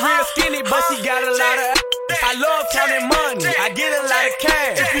bitch real skinny, but she got a lot of. I love counting money, I get a lot of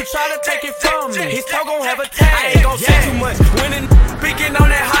cash. If you try to take it from me, his talk gon' have a tag. I ain't gon' say too much. When a speaking on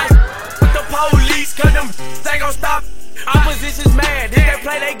that high with the police, cause them they gon' stop. Opposition's mad, if they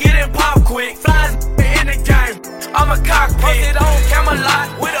play, they get in pop quick. Flies in the game, I'm a cockpit. Posted on camera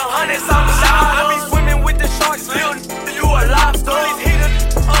lot with 100-something shots. I be swimming with the sharks, little you a lobster. He's heated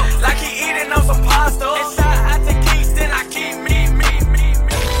up like he eating on some pasta. And shout out to Kingston, I keep me.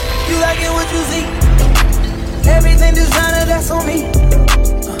 You like it what you see? Everything designer, that's on me.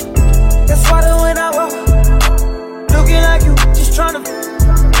 That's why when I walk, looking like you, just tryna.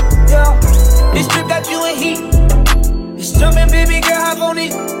 Yeah, this trip got you in heat. It's jumping, baby girl, hop on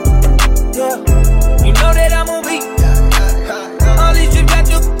it. Yeah, you know that I'm on beat. All these trips got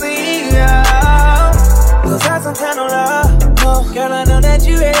you clean. Yeah, cause I some time on love. No, girl, I know that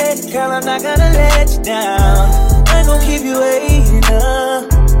you ready. Girl, I'm not gonna let you down. I ain't gon' keep you waiting up.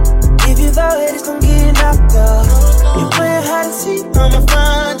 If you thought it's gon' get knocked off, you playing hide and seek, I'ma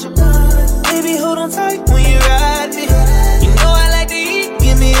find you. Baby, hold on tight when you ride me. You know I like to eat,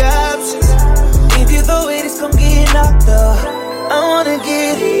 give me options. If you thought it's gon' get knocked off, I wanna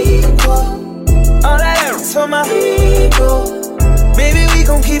get equal. All that ass for my ego. Baby, we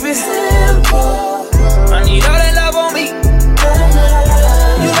gon' keep it simple. I need all that love on me.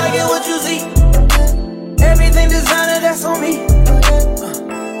 You like it what you see? Everything designer, that's on me.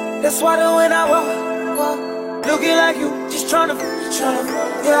 That's why when I walk, looking like you, just tryna,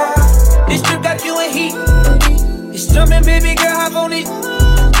 yeah. This trip got you in heat. It's jumping, baby girl, hop on it.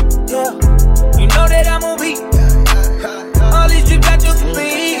 Yeah, you know that I'm on beat. All these trips got you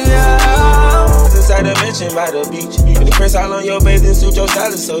clean, yeah. Inside the mansion by the beach. Put the Chris all on your bathing suit, your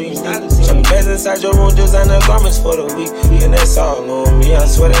style is so unique. Show me beds inside your room, designer garments for the week. And that's all on me, I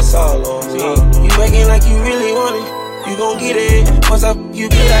swear that's all on me. You acting like you really want it, you gon' get it. Once I you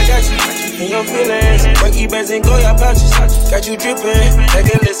good, I got you. In your feelings, break your bands and go your pouches. Got you drippin', like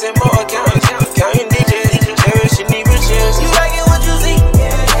a listen more accounts. Counting digits, cherish and need riches. You liking what you see?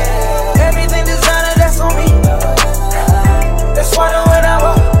 Everything designer, that's on me. That's why the when I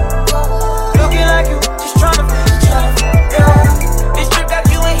walk, looking like you, just tryna yeah. This trip got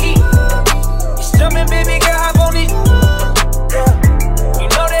you in heat. You jumping, baby girl, hop on it. You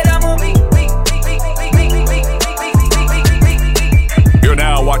know that I'm on beat. You're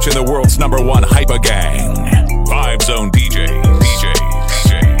now watching the world's #1 hyper gang, Vibe Zone DJ.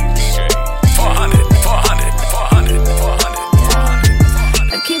 400.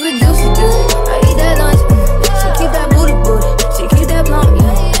 I keep it juicy. I eat that lunch. She keep that booty. She keep that plump.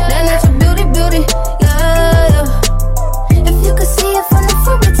 That natural beauty. Yeah. If you could see it from the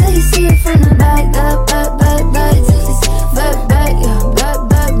front, wait till you see it from the back. Back.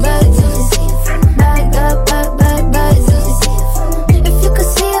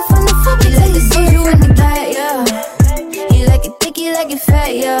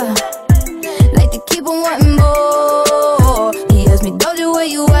 Yeah, like to keep on wanting more. He asked me, Doja, where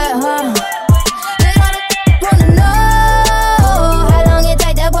you at, huh? And I wanna know how long it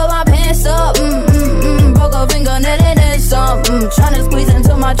take to put my pants up. Broke a fingernail and then some. Tryna squeeze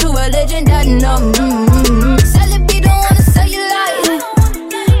into my true religion, that numb. Celebrate, don't wanna sell you like.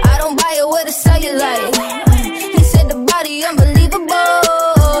 I don't buy it with a cellulite. He said the body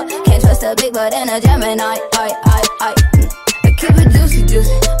unbelievable. Can't trust a big butt and a Gemini. Keep it juicy.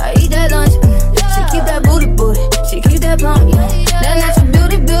 I eat that lunch. She keep that booty. She keep that plump. That natural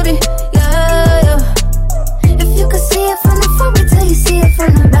beauty. Yeah. If you could see it from the front, wait till you see it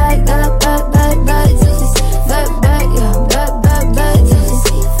from the back. Back.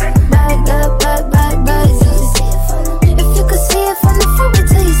 If you could see it from the front, wait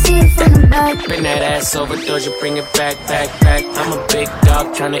till you see it from the back. Bring that ass over, Doja, bring it back. I'm a big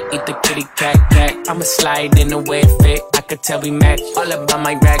dog tryna eat the kitty cat. I'ma slide in the way it fit. I could tell we match. All about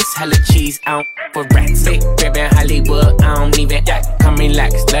my racks, hella cheese, I don't for racks. Big crib in Hollywood, I don't even act. Come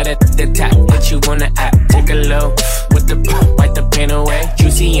relax, let it the tap. What you wanna act? Take a low with the wipe the pain away.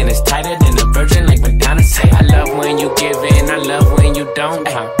 Juicy and it's tighter than a virgin, like Madonna say. I love when you give in, I love when you don't.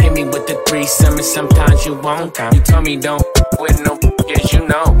 Hit me with the threesome and sometimes you won't. You told me don't with no yes, you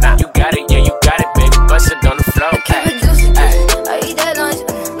know. You got it, yeah, you got it, baby. Bust it on the floor. I eat that lunch.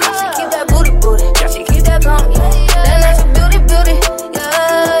 She keep that booty. She keep that plump. That natural beauty.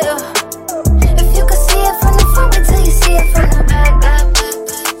 Yeah. If you could see it from the front, wait till you see it from the back.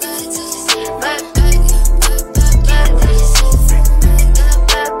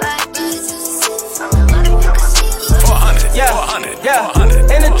 Yeah.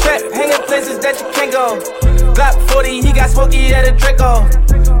 In the trap, hanging places that you can't go. Glock 40, he got smoky at a Draco.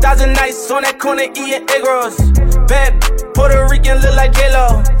 1,000 nights on that corner eating egg rolls. Bad Puerto Rican look like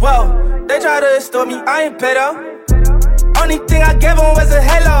J-Lo. Whoa, they try to extort me, I ain't pedo. Only thing I gave him was a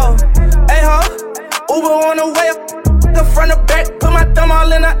halo. Hey ho, Uber on the way up, the front or back, put my thumb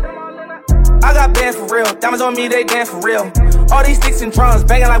all in the. I got bands for real, diamonds on me, they dance for real. All these sticks and drums,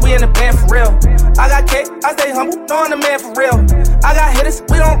 banging like we in the band for real. I got cake, I stay humble, knowing the man for real. I got hitters,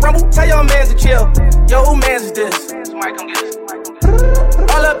 we don't rumble, tell your mans to chill. Yo, who mans is this? Somebody come get this.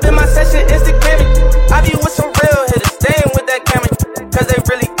 All up in my session, Instagram. I be with some real hitters, staying with that camera. Cause they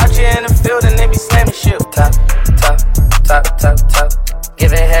really out here in the field and they be slamming shit. Top.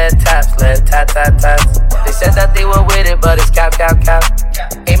 Giving head taps, let taps. They said that they were with it, but it's cap.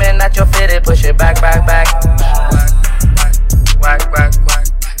 Aiming at your fitted, push it back. Whack.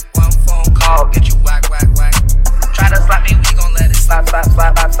 One phone call, get you whack. Try to slap me, we gon' let it slap.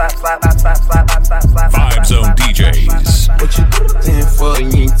 Vibe Zone DJs. What you paying for,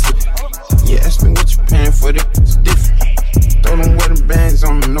 you ain't tipping. Yeah, ask me what you paying for, it's different. Throw them wedding bands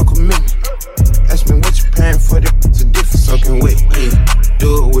on them, no commitment. Ask me what you paying for, it's a different. Soaking wet, yeah.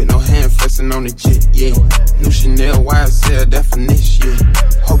 Do it with no hand flexing on the jet, yeah. New Chanel YSL definition,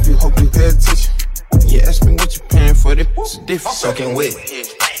 yeah. Hope you pay attention. Yeah, ask me what you paying for, it's a different. Soaking wet,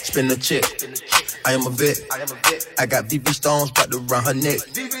 spin the chip. I am a vet. I got BB stones wrapped around her neck.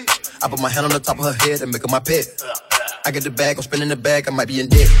 I put my hand on the top of her head and make her my pet. I get the bag, I'm spinning the bag, I might be in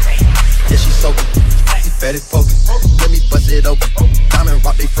debt. Yeah, she soaking, she fatty poking. Let me bust it open. Diamond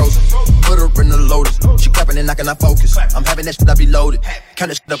rock, they frozen. Put her in the Lotus. She clapping and knocking, I focus. I'm having that shit, I be loaded. Count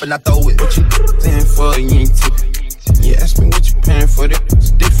that shit up and I throw it. What you paying for, you ain't tipping. Yeah, ask me what you paying for,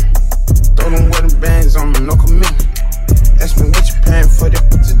 it's different. Throw them wedding bands on them, no commitment. Ask me what you paying for,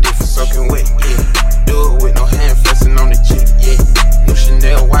 it's a different. Soaking wet, yeah. Do it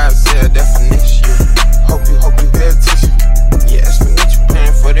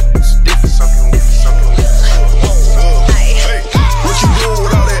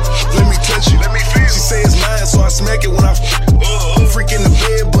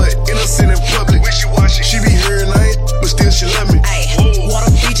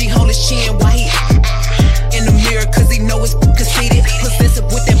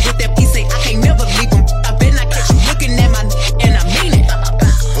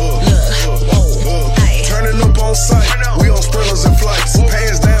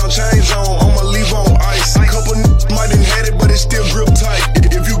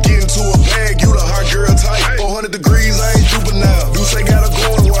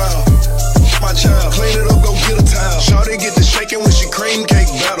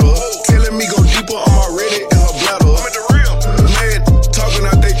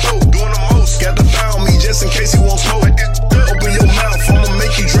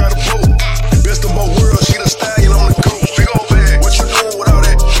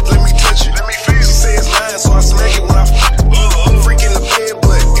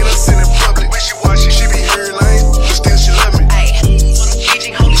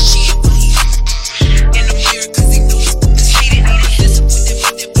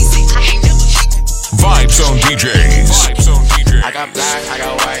black, I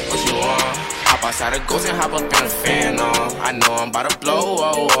got white, what you want? Hop outside the ghost and hop up in a fan on. I know I'm about to blow,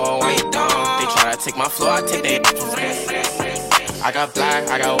 oh, oh, I ain't dumb. They try to take my floor, I take their I got black,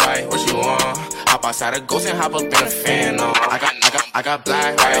 I got white, what you want? Hop outside the ghost and hop up in a fan on. I got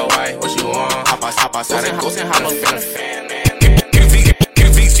black, I got white, what you want? Hop outside the ghost and hop up in a fan.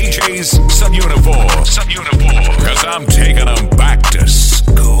 Give these DJs some uniform. Cause I'm taking them back to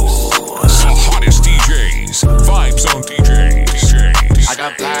school. The hottest DJs, Vibe Zone DJs. I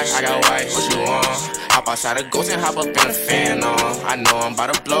got black, I got white, what you want? Hop outside the ghost and hop up in a fan on. I know I'm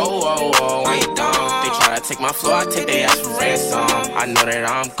about to blow, oh, oh, I ain't dumb. They try to take my floor, I take their ass for ransom. I know that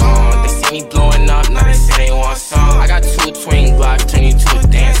I'm gone. They see me blowing up, now they say they want some. I got 2 twin blocks, turn you to a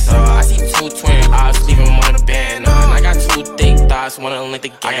dancer. I see 2 twin eyes, leave them on the band. I got 2 thick thighs, wanna link the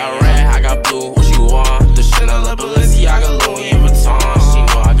game. I got red, I got blue, what you want? The Chanel, the Balenciaga, Louis Vuitton. She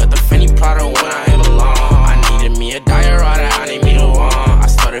know I got the Fendi Prada when I ain't alone. I needed me a diorama, I need me the one. I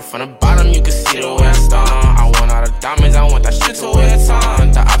started from the bottom, you can see the way I start. I want all the diamonds, I want that shit to wear a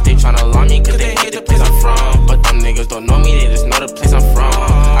ton. The op, they tryna alarm me, cause they hate the place I'm from. But them niggas don't know me, they just know the place I'm from.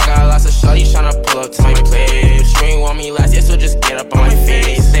 I got lots of shorties tryna pull up to my place. You ain't want me last year, so just get up on my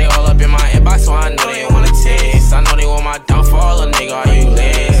face. They all up in my inbox, so I know they wanna taste. I know they want my downfall, a nigga, are you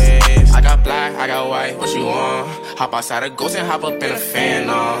list? I got black, I got white, what you want? Hop outside the ghost and hop up in a fan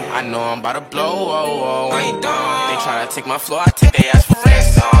on. I know I'm about to blow, oh, oh, I ain't dumb. They try to take my floor, I take their ass for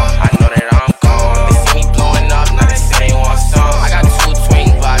ransom. I know that I'm gone. They see me blowing up, now they say they want some. I got 2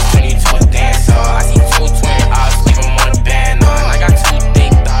 twin blocks, turn you to a dancer. I see 2 twin eyes, leave them on the band on. I got 2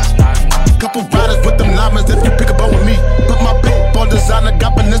 thick thighs, couple riders with them llamas if you pick up on with me. Put my big ball designer,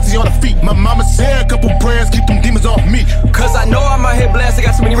 got Balenci on the feet. My mama said a couple prayers, keep them demons off me. Cause I know I'm out here blasted,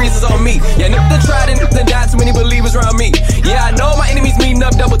 got too many reasons on me. Yeah, niggas tried and niggas died, too many believers around me. Yeah, I know my enemies meeting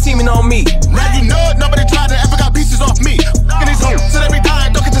up, double teaming on me. Now you know it, nobody tried to ever got pieces off me. In these hoes, till every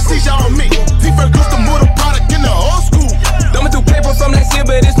time, don't get to see y'all on me. T-First goes to move the product in the old school. Thumbing through paper from last year,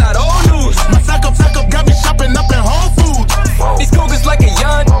 but it's not old news. My sack up got me shopping up in Whole Foods. These cougars like a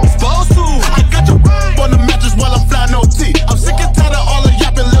young, supposed to. I got your on the mattress while I'm flying OT. I'm sick and tired of all the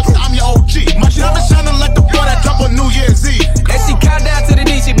yapping lips, I'm your OG. My diamond shining like the boy that drop on New Year's Eve. And she count down to the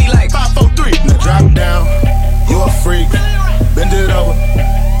D, she be like 5, 4, 3. Now drop down, you a freak. Bend it over,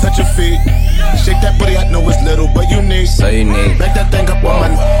 touch your feet. Shake that booty, I know it's little, but you need. So you need. Back that thing up on my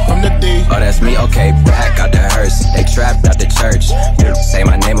from the D. Oh, that's me, okay, back out the hearse. They trapped out the church. Say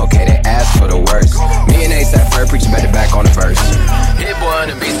my name, okay, they ask for the worst. Me and A$AP Ferg preaching better back on the verse. Hit boy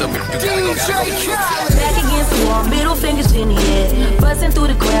on the beat, so you gotta go. Back against the wall, middle fingers in the air. Bustin' through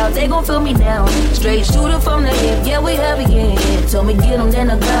the crowd, they gon' feel me now. Straight shooter from the hip, yeah, we heavy in here. Told me get 'em,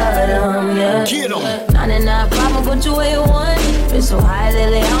 then I got 'em, yeah. Get 'em. 99 problem, but you ain't one. Been so high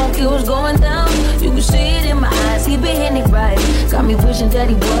lately, I don't care what's going down. You can see it in my eyes, he been hitting it right. Got me wishing that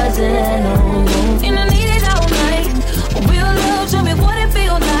he wasn't, and I need it all night. Real love, show me what it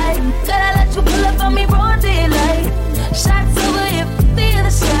feel like. Gotta let you pull up on me, broad daylight. Shots over here, feel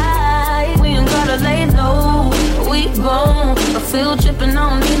the side. We ain't gotta lay low, we grown. I feel tripping, I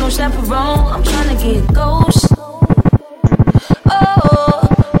don't need no chaperone. I'm tryna get ghost.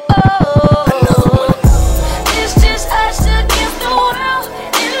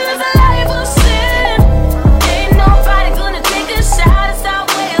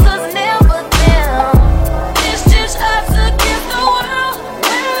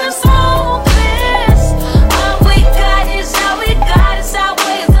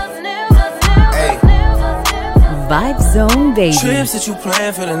 Vibe Zone, baby. Trips that you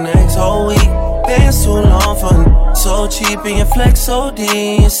plan for the next whole week. Been so long for so cheap and your flex OD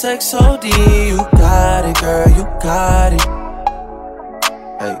and sex OD. You got it, girl, you got it.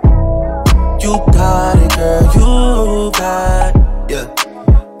 Hey, you got it, girl, you got it. Yeah,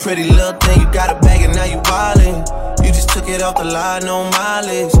 pretty little thing, you got a bag and now you wildin'. You just took it off the line, no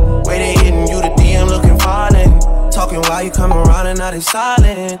mileage. Way they hitting you, the DM looking violent. Talking while you come around and now they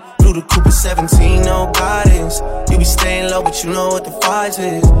silent. Blue the Cooper 17, no guidance. You be staying low, but you know what the price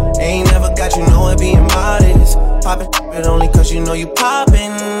is. Ain't never got you know it being modest. Poppin' it only cause you know you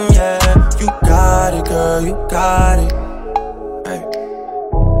poppin', yeah. You got it, girl, you got it. Hey.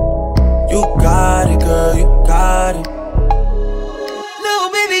 You got it, girl, you got it. Little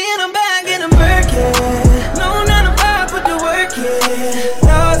baby in a bag in a Birkin. No, not a vibe, put the work in.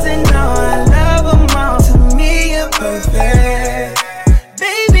 Lost and now I love them all. To me, you're perfect.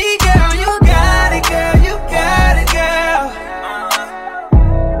 Baby girl, you got it, girl, you got it, girl.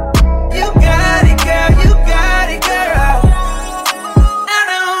 You got it, girl, you got it, girl. I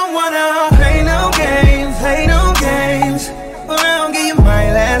don't wanna play no games. But I don't give you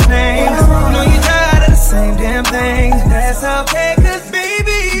my last name. You know you tired of the same damn thing.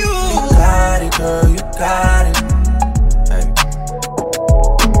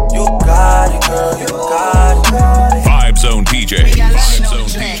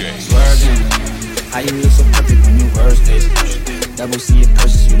 How you look so perfect when you worst it? Double C your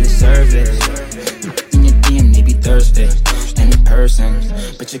purchase, you deserve it. In your DM, maybe Thursday. In person,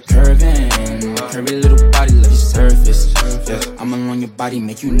 but you're curving. Curvy little body, love your surface. Yeah, I'm along your body,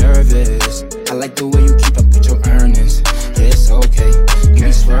 make you nervous. I like the way you keep up with your earnings. Yeah, it's okay, you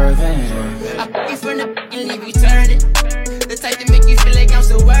be swerving. I put you from the and leave you turned it. The type to make you feel like I'm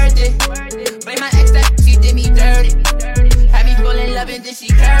so worth it. Blame my ex that she did me dirty. Had me fall in love and then she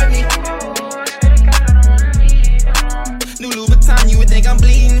curved me. New Louboutin, you would think I'm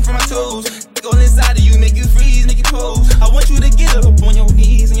bleeding from my toes. Go inside of you, make you freeze, make you pose. I want you to get up on your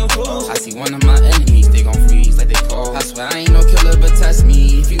knees and your toes. I see one of my enemies, they gon' freeze like they cold. I swear I ain't no killer, but test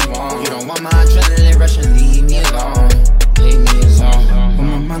me if you want. You don't want my adrenaline rush and leave me alone. Leave me alone. On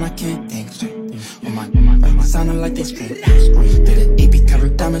my mind, I can't think straight. On my sounding like they scream. Did an AP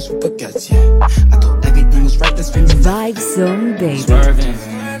covered diamonds with baguettes, yeah. I thought everything was right, that's been Vibe Zone, baby. Swerving.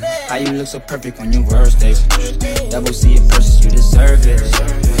 How you look so perfect on your worst days? Double C your purchase, you deserve it.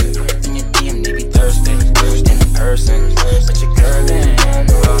 In your DM, maybe Thursday. In person, but you're curving.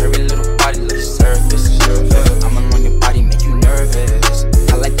 Every little body love your surface. I'm along your body, make you nervous.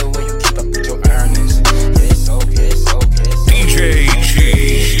 I like the way you keep up with your earnings. Yeah, it's okay, it's okay. DJ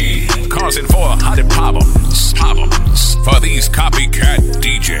G, causing 400 problems for these copycat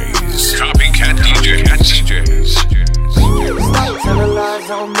DJs. Copycat DJs. Stop telling lies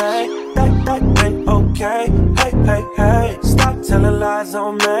on me. That ain't okay. Hey. Stop telling lies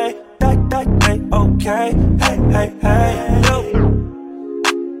on me. That ain't okay. Hey. Yo.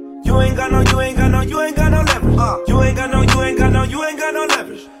 You ain't got no leverage. You ain't got no leverage. You ain't got no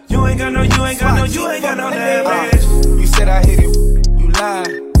leverage. You said I hit it, you lied.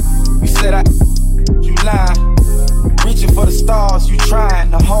 You said you lied. Reaching for the stars, you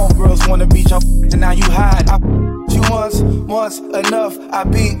trying. The homegirls wanna beat your and now you hide. I you once enough. I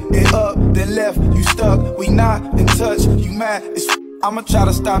beat it up, then left you stuck. We not in touch, you mad. I'ma try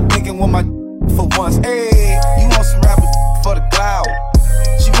to stop thinking with my for once. Hey, you want some rapper for the cloud.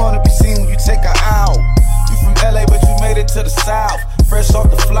 She wanna be seen when you take her out. You from LA, but you made it to the South. Fresh off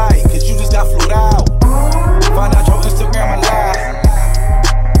the flight, cause you just got flew out. Find out your Instagram alive.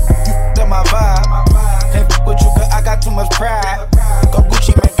 You f***ed up my vibe. Can't f*** with you cause I got too much pride. Go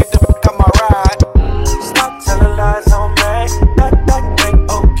Gucci, man, get the f*** out my ride. Stop telling lies on me. That ain't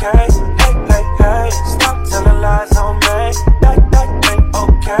okay. Hey. Stop telling lies on me. That ain't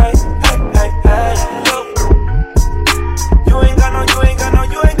okay. Hey. You ain't got no leverage.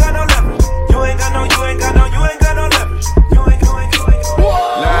 You ain't got no leverage.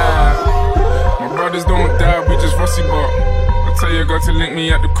 Live. My brothers don't die, we just rusty bark. I tell your girl to link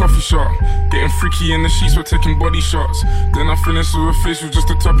me at the coffee shop. Getting freaky in the sheets, we're taking body shots. Then I finish with a facial just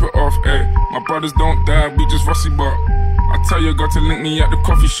to top it off. Ay, my brothers don't die, we just rusty bark. I tell your girl to link me at the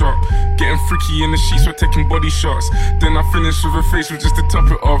coffee shop. Getting freaky in the sheets, we're taking body shots. Then I finish with a facial just to top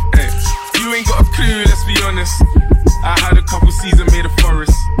it off. Ay, you ain't got a clue, let's be honest. I had a couple seasons made a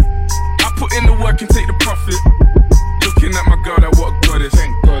forest. I put in the work and take the profit. Looking at my girl, like what a goddess.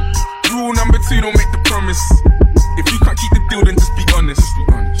 Thank God. Rule number 2, don't make the promise. If you can't keep the deal, then just be honest.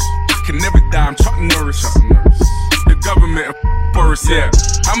 I can never die, I'm Chuck Norris. The government, Boris, yeah.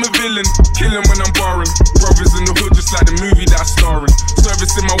 I'm a villain, killing when I'm borrowing. Brothers in the hood, just like the movie that I star in.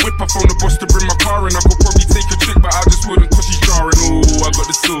 Service in my whip, I phone the boss to bring my car in. I could probably take a trick, but I just wouldn't cause she's jarring. Ooh, I got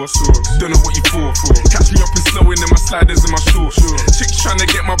the sauce. Don't know what you for. Catch me up and slowing in my sliders and my shorts. Chick's trying to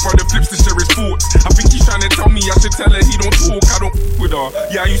get my brother Flips to share his thoughts. I think he's trying to tell me I should tell her he don't talk, I don't f with her.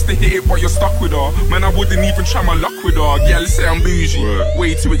 Yeah, I used to hit it, but you're stuck with her. Man, I wouldn't even try my luck with her. Yeah, let's say I'm bougie,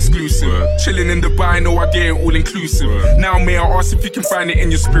 way too exclusive. Chilling in Dubai, know I get it all inclusive. Now may I ask if you can find it in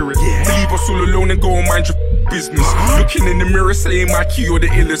your spirit? Leave us all alone and go and mind your business. Looking in the mirror saying my key or the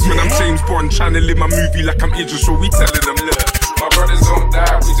illest. When I'm James Bond trying to live my movie like I'm Idris, so we telling them look, my brothers don't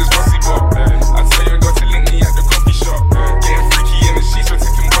die, we just rusty bop. I tell you got to link me at the coffee shop. Getting freaky in the sheets, we're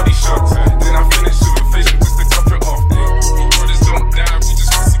taking body shots. Then I finish with a facial just to top it off. My brothers don't die, we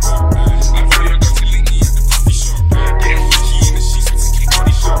just rusty bop. I tell you got to link me at the coffee shop. Getting freaky in the sheets, we're taking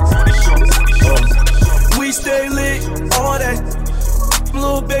body shots. We stay lit, all that.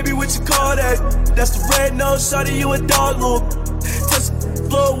 Little baby, what you call that? That's the red nose, shawty, you a dog, loop. Touch the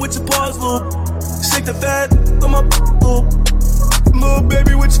floor with your paws, loop. Shake the fat on my loop. Little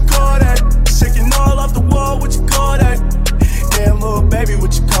baby, what you call that? Shaking all off the wall, what you call that? Damn, little baby,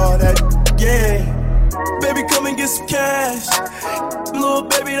 what you call that? Yeah. Baby, come and get some cash. Little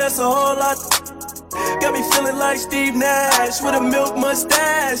baby, that's a whole lot. got me feeling like Steve Nash with a milk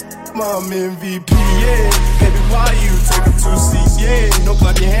mustache. Mom MVP, yeah. Baby, why you taking 2 seats, yeah. Don't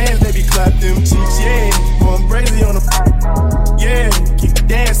clap your hands, baby, clap them cheeks, yeah. Going crazy on the yeah. Keep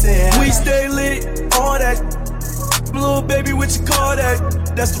dancing. We stay lit, all that. Little baby, what you call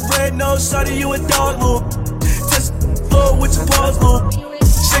that? That's the red nose, shawty, you a dog, little. Test floor with your paws, little.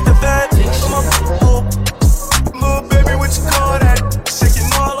 Shake the bag, come on, little baby, what you call that?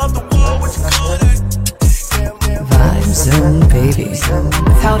 Shaking all off the wall, what you call that? Vibe Zone, baby.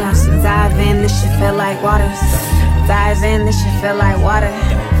 Told her, dive in, this shit feel like water. Dive in, this shit feel like water.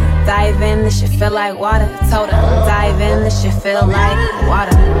 Dive in, this shit feel like water. Told her, dive in, this shit feel like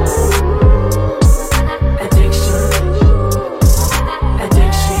water.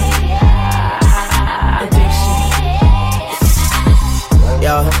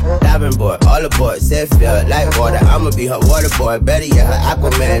 Yo, diving board, all aboard, said feel like water. I'ma be her water boy, better yet her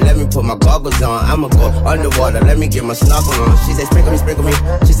Aquaman. Let me put my goggles on, I'ma go underwater. Let me get my snorkel on. She say sprinkle me, sprinkle me.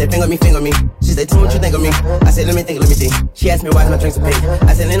 She say finger me, finger me. She say tell me what you think of me. I say let me think, let me think. She asked me why my drinks are pink.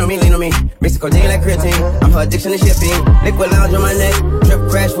 I said lean on me, lean on me. Mix the codeine like creatine. I'm her addiction to shipping. Liquid lounge on my neck, drip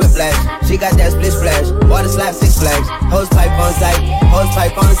crash, whiplash. She got that split splash, water slide, 6 flags. Hose pipe on site, hose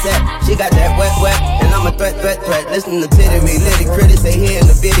pipe on set. She got that wet, wet, and I'm a threat. Listen to titty, me litty critics say he in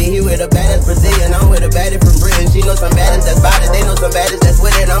the bitty. He with a baddest Brazilian, I'm with a baddie from Britain. She know some baddies that's bout it, they know some baddies that's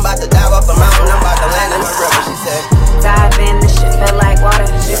with it. I'm about to dive off a mountain, I'm about to land in my river. She said, dive in, this shit feel like water.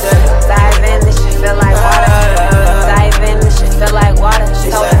 She said, dive in, this shit feel like water. Dive in, this shit feel like water.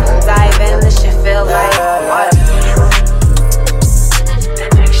 She told her, dive in, this shit feel like water.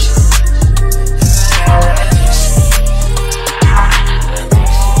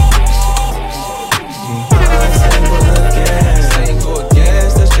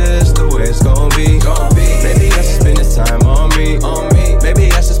 It's gon' be. Maybe I should spend this time on me.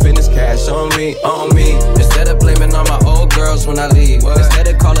 Maybe I should spend this cash on me. Instead of blaming all my old girls when I leave. Instead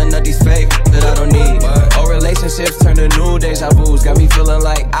of calling up these fake that I don't need. Old relationships turn to new deja vus. Got me feeling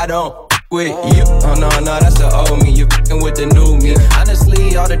like I don't with you. Oh no, that's the old me. You f***ing with the new me.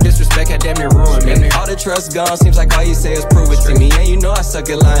 Honestly, all the disrespect had damn near ruined me. All the trust gone, seems like all you say is prove it to me. And you know I suck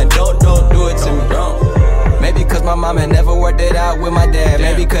at lying, don't do it to me. Maybe cause my mom had never worked it out with my dad.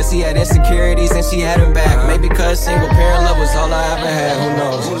 Maybe cause he had insecurities and she had him back. Maybe cause single parent love was all I ever had. Who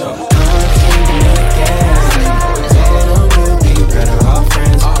knows? Better off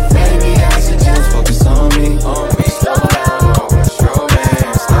friends. Maybe I should just focus on me. Slow down, don't rush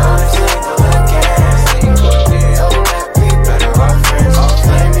romance. I'm single again. We better off friends.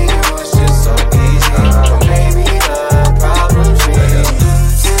 Blaming you is just so easy. Maybe the problem's real.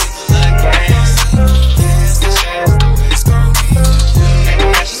 Single again.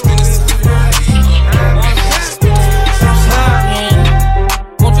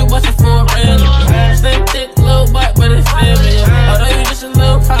 Won't you bust it for a real? Slim, thick, little butt, but it's feeling. Although you just a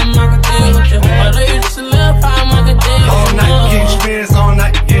little problem, I can deal with you. Although you just a little problem, I can deal with you. All night getting spins, all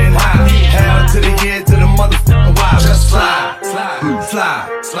night getting high. Hell to the head, to the motherfucking wild. Just slide,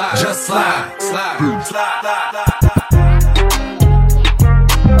 just slide.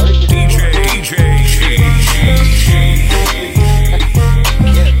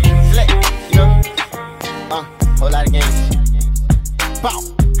 Whole lot of games. Bow,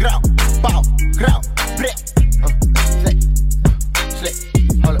 grow, brick. Slick,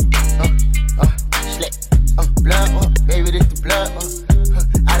 hold up, slick, blood, baby, this the blood.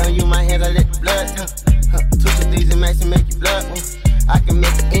 I don't use my hands, I let the blood. Twist of these and max and make you blood. I can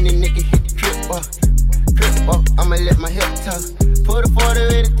make any nigga hit the trip. I'ma let my hip tuck. Put a 40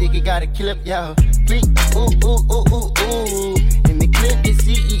 with a dick, you gotta kill up, y'all. Please, ooh. In the clip, it's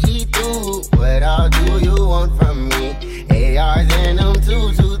CEE through. What all do you want from me? ARs and them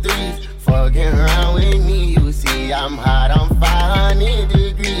 223s. Fucking around with me, you see I'm hot, I'm 500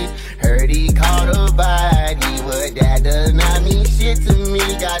 degrees. Heard he caught a body, but that does not mean shit to me.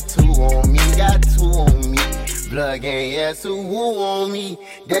 Got two on me. Blood gang, yeah, so woo on me.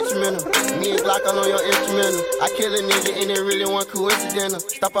 Detrimental, me and Glock on your instrumental. I kill a nigga and it really wasn't coincidental.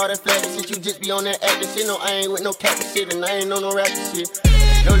 Stop all that flagging shit, you just be on that acting shit. No, I ain't with no capping shit and I ain't on no rapping shit.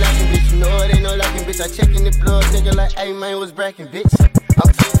 No lacking bitch, you know it ain't no lacking bitch. I checkin' the blood, nigga like, hey man, what's brackin' bitch?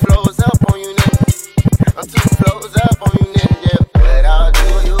 I'm 2 flows up on you nigga. I'm 2 flows up on you nigga, yeah. What all do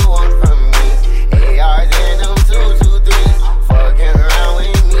you want from me? ARs and them 223s. Fucking around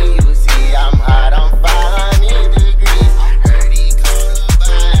with me, you see I'm hot, I'm 500 degrees. Heard he called a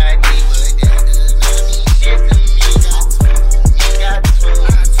body, but that does not mean shit to me. Got two.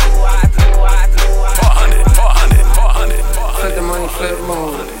 400. Flip the money, flip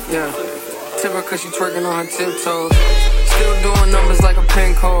mode, yeah. Tip her cause she twerking on her tiptoes. Still doing numbers like a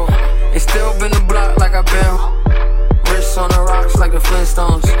pin code. Ain't still been the block like I been. Wrists on the rocks like the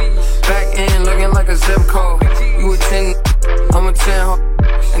Flintstones. Back end looking like a zip code. You a 10, I'm a 10.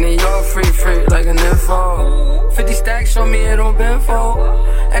 And then you're free like an info. 50 stacks show me it on Benfo.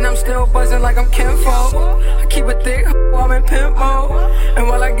 And I'm still buzzing like I'm Kenfo. I keep a thick while I'm in pimp mode. And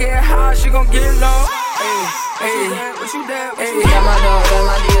while I get high, she gon' get low. Hey, what you dad? Hey, got my dog, got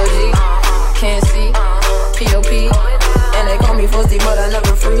my DOG. Can't see, POP. And they call me Fosty, but I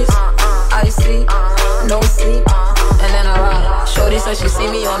never freeze. I see, no sleep. And then I ride. Shorty said she see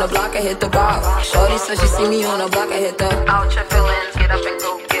me on the block, I hit the bar. Shorty said she see me on the block, I hit the out your feelings, get up and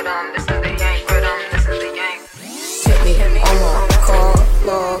go get 'em. This is the yank rhythm, this is the yank. Hit me on my call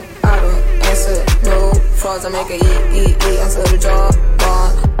log, I don't answer no frauds. I make a eat until the job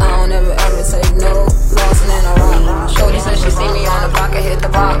gone. I don't ever take no loss, and then I ride. Shorty said she see me on the block, I hit the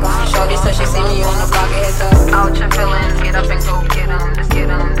bar. Shorty said she see me on the block, I hit the out your feelings, get up and go get 'em. Just get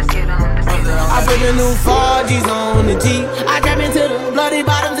 'em, just get 'em. I put the new 4Gs on the G. I trap into the bloody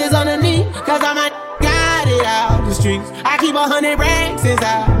bottoms is underneath. Cause I might got it out the streets. I keep 100 racks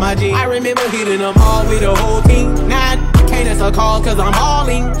inside my jeans. I remember hitting them all with the whole team. Now I can't answer calls cause I'm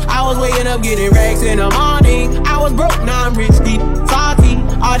hauling. I was waking up getting racks in the morning. I was broke, now I'm rich, deep, salty.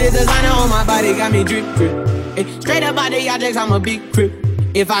 All this designer on my body got me drip. Hey, straight up out the Highjacked, I'm a big crip.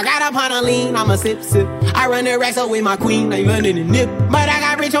 If I got up on a lean, I'ma sip. I run the racks up with my queen, like London and Nip. But I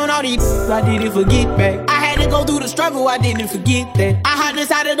got rich on all these, I didn't forget back. I had to go through the struggle, I didn't forget that. I hopped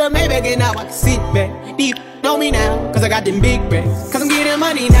inside of the Maybach and now I can sit back. Deep know me now, cause I got them big racks. Cause I'm getting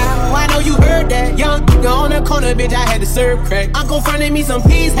money now, I know you heard that. Young nigga on the corner, bitch, I had to serve crack. Uncle fronted me some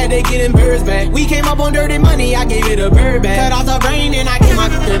peas, had to get them birds back. We came up on dirty money, I gave it a bird back. Cut off the brain and I gave my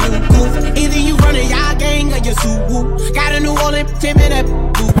bitch a new coupe. Either you running y'all gang or you suit whoop. Got a new Olymp, 10 minute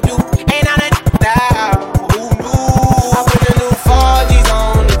doo-doo. Ain't on it now, who knew? I put the new 4Gs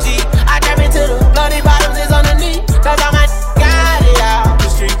on the G. I trap into the bloody bottoms is underneath. Cause I might got it out the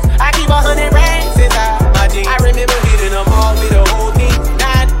streets. I keep 100 racks inside my jeans. I remember hitting them all with the whole team.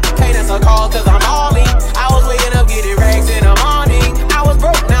 Now I can't answer calls cause I'm all in. I was waking up getting racks in the morning. I was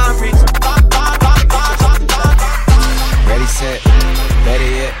broke, now I'm rich. Ready, set, better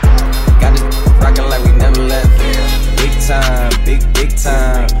yet. Got it rockin' like we never left. Big time, big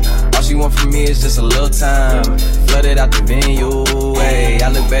time. All she want from me is just a little time. Flooded out the venue, hey. I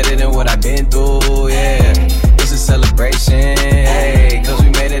look better than what I've been through, yeah. It's a celebration, hey. Cause we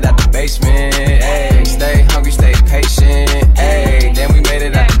made it out the basement, hey. Stay hungry, stay patient, hey. Then we made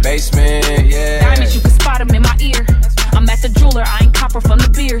it out the basement, yeah. Diamonds, you can spot them in my ear. I'm at the jeweler, I ain't copper from the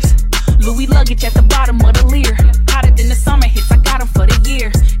beers. Louis luggage at the bottom of the Lear. Hotter than the summer hits, I got them for the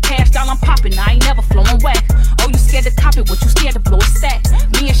year. Cash down, I'm popping, I ain't never flowing whack. Oh, you scared to cop it, what you scared to blow a stack?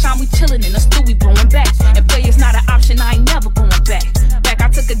 Me and Sean, we chillin' in the stew, we blowing back. And player's not an option, I ain't never going back. I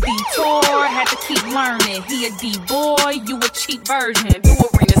took a detour, had to keep learning. He a D-boy, you a cheap version. Do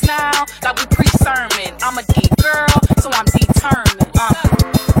arenas now, like we pre-sermon. I'm a D-girl, so I'm determined.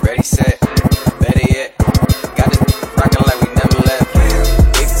 Ready, set, better yet. Got it rockin' like we never left.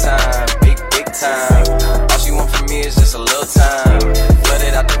 Big time, big time. All she want from me is just a little time.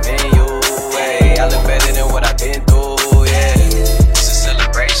 Flooded out the venue, hey. I look better than what I've been through, yeah. It's a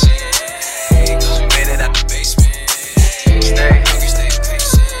celebration, hey. Cause we made it out the basement. Stay hungry, stay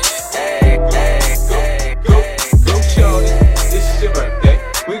patient, hey, hey. Go shorty, this is your birthday.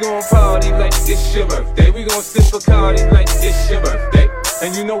 We gon' party like it's your birthday. We gon' sip Bacardi like it's your birthday.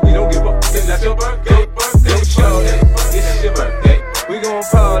 And you know we don't give up, cause that's your birthday. Go shorty, this is your birthday. We gon'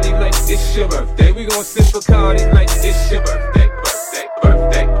 party like it's your birthday. We gon' sip Bacardi like it's your birthday.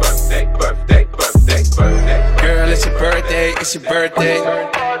 Birthday. Girl, it's your birthday, it's your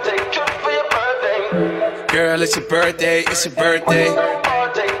birthday. Girl, it's your birthday, it's your birthday.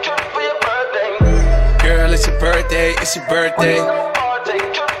 Girl, it's your birthday, it's your birthday.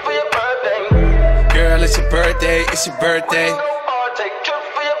 Girl, it's your birthday, it's your birthday.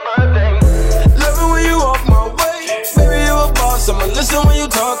 Love it when you walk my way. Baby, you a boss, I'ma listen when you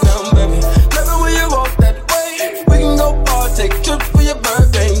talk now, baby. Love it when you walk that way. We can go take trips for your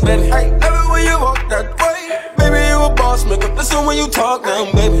birthday, baby. Love it when you walk that way. Baby, you a boss, make up listen when you talk now,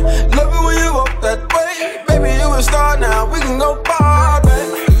 baby. Love it when you walk that way. Baby, you a star now, we can go far,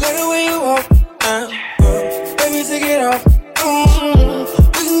 baby. Love it when you walk now, baby, take it off. We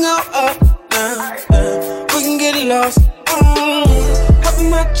can go up now, we can get lost. Hop in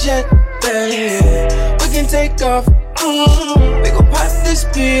my jet, baby, we can take off. We gon' pop this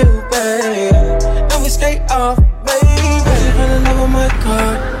pill, baby, and we straight off, baby. I just fell in love with my car,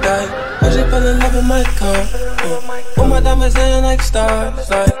 like I just fell in love with my car. All my diamonds in like stars,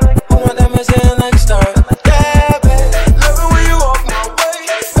 like all my diamonds in like stars. Yeah, baby, love it when you walk my way.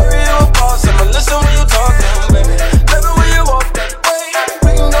 Baby, you a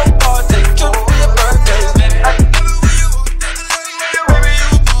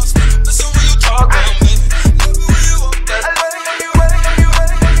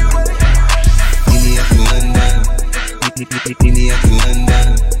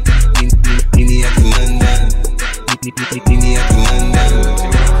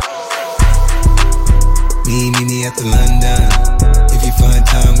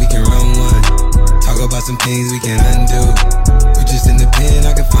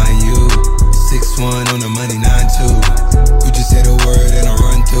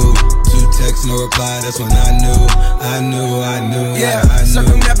reply, that's when I knew. Yeah,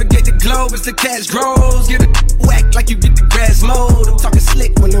 circumnavigate the globe as the cash grows. Get a whack like you get the grass mowed. I'm talking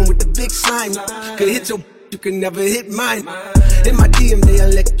slick when I'm with the big slime. Could hit your, you can never hit mine. In my DM, they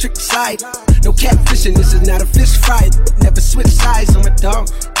electric slide. No catfishing, this is not a fish fry. Never switch sides on my dog.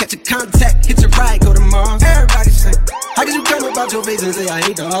 Catch a contact, hit your ride, go to Mars. Everybody say, how could you come about your face and say I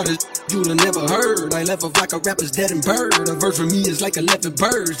hate the artist you'd have never heard? I left off like a rapper's dead and bird. A verse for me is like 11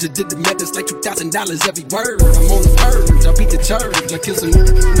 birds. Just did the math, it's like $2,000 every word. I'm on the purge, I beat the church. I kill some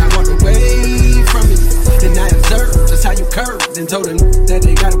and I walk away from it. Then I observed just how you curved and told them that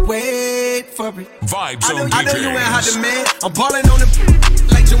they gotta wait for me. Vibes on I know you ain't hot demand. I'm balling on the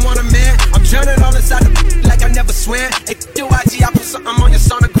like you want a man. I'm drowning all inside the like I never swam. Hey, do IG, I put something on your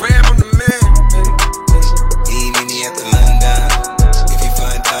sonogram. I'm the man. Meet me at the London. If you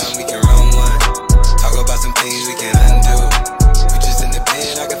find time, we can run one. Talk about some things we can undo. You just in the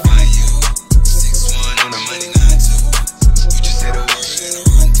bed, I can find you. 6'1" on the money, 9'2". You just say the word and I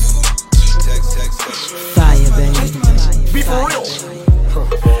run through. Text. Fire, baby. Be for real.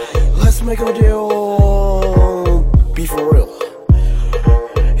 Let's make a deal. Be for real.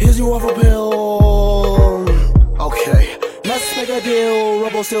 Here's your offer pill. Okay. Let's make a deal,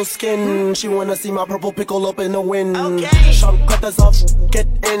 rubble still skin. She wanna see my purple pickle up in the wind. Okay. Sharp cutters off, get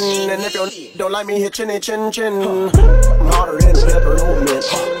in. And if you don't like me, hit chin. I'm hotter than pepper, no mint.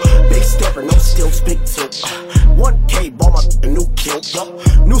 Big stepper, no stilts, big tip. 1K, bought my new kilt.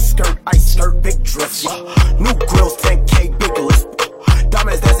 New skirt, ice skirt, big drift. New grills, 10K, big list.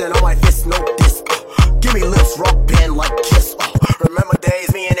 Diamonds dancing on my fist, no disc. Give me lips, rock band like Kiss. Remember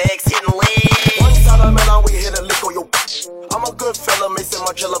days, me and X hitting legs. One side of Milan, we hit a lick on your. I'm a good fella, Mason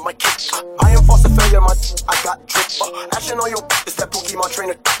Margiela, my kick. I am false failure, I got drip. Action on your, it's that Pokemon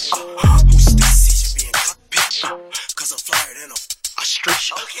trainer. Who's this? He should be in cockpit. Cause I'm flyer than a street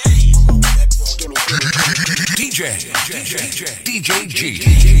shot. Okay. Give me. DJ G.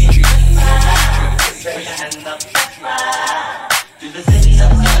 To the city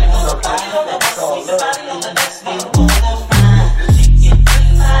of nobody on the next view.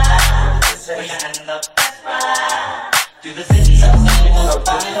 To the city of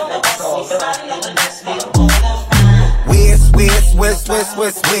nobody on the next view.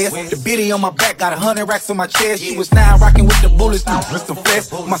 West. The bitty on my back, got 100 racks on my chest. She was now rocking with the bullets through Bristol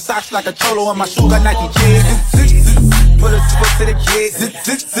Fest. My socks like a cholo on my shoe, got Nike J's. Put a foot to the kid.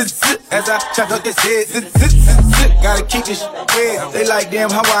 As I chop up this head. Gotta keep this red. They like damn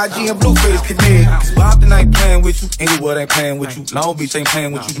how YG and Blueface connect. Cause Boston ain't playing with you, Inglewood ain't playing with you, Long Beach ain't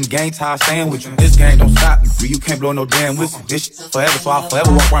playing with you, them gang ties staying with you. This gang don't stop me, you can't blow no damn whistle. This shit forever, so I'll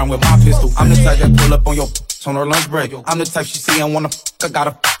forever walk around with my pistol. I'm the type that pull up on your on her lunch break. I'm the type she see and wanna I got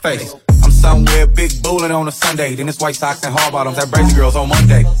a face. I'm somewhere big bullin' on a Sunday. Then it's white socks and hard bottoms at Brazy Girls on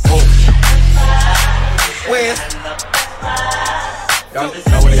Monday. Oh. Where? Y'all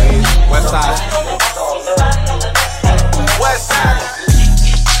know what it is. West side. West side.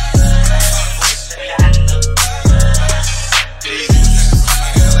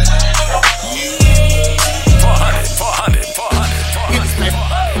 400.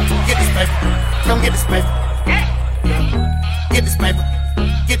 Get this paper. Come get this paper.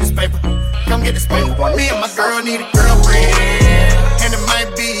 Get this paper. Come get this paper. Me and my girl need a girlfriend, and it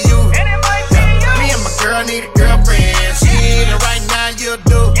might be you. Me and my girl need a girlfriend. She need it right now, you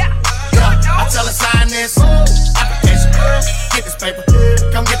do. I tell her sign this application. Get this paper.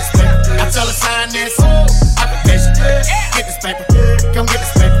 Come get this paper. I tell her sign this application. Get this paper. Come get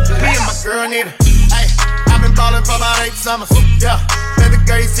this paper. Me and my girl need it. Hey, I've been ballin' for about 8 summers. Yeah, baby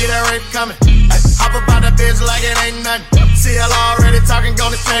girl, you see that rape coming. Hop up out that bitch like it ain't nothing. See, y'all already talking,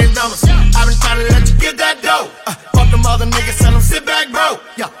 gonna change numbers. I've been trying to let you get that dough. Fuck them other niggas, tell them sit back, bro.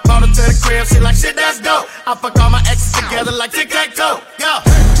 Yeah, brought her to the crib, she like shit, that's dope. I fuck all my exes together like tic-tac-toe. Yeah,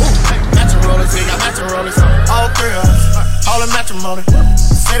 matching rollers, we got matching rollers. All 3 of us, all in matrimony.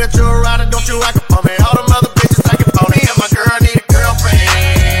 Say that you're a rider, don't you act upon me. All them other bitches like a phony. And my girl need a girlfriend,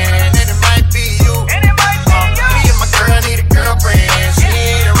 and it might be you. Me and my girl need a girlfriend. She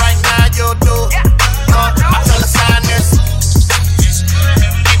need it right now, you'll do. I tell her sign this.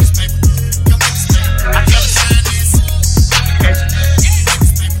 I tell her sign this.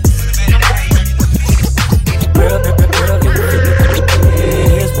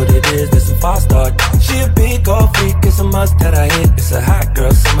 Here's what it is, this a 5-star. She a big old freak, it's a must that I hit. It's a hot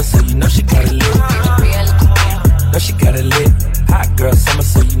girl summer, so you know she gotta live.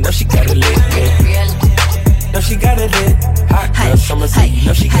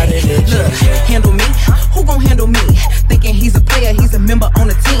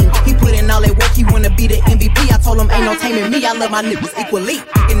 ain't no taming me. I love my niggas equally.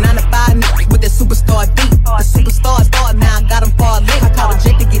 Kicking 9 to 5 niggas with that superstar beat. The superstar star, now I got him for a link. I called a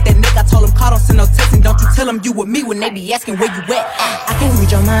Jake to get that nigga. I told him, call, don't send no text. And don't you tell him you with me when they be asking where you at. I can't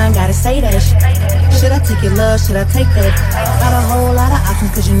read your mind, gotta say that shit. Should I take your love, should I take that? Got a whole lot of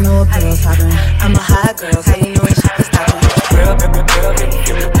options, cause you know a girl's hopping. I'm a hot girl, so you know it shit is stopping. Girl, give me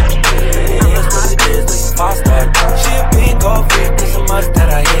she a pink off it, it's a must that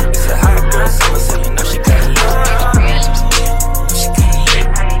I hit. It's a hot girl summer, so you know she kinda lit.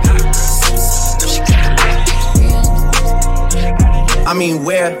 I mean,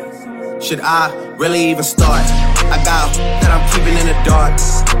 where should I really even start? I got that I'm keeping in the dark.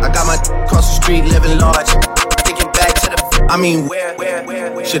 I got my across the street living large. Thinking back to the. I mean, where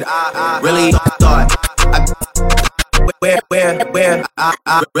should I really start? Where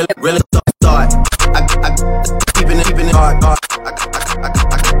I really start? I keeping it dark.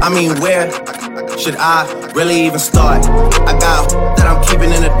 I mean, where should I really even start? I got that I'm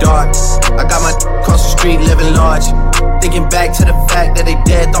keeping in the dark. I got my across the street living large. Thinking back to the fact that they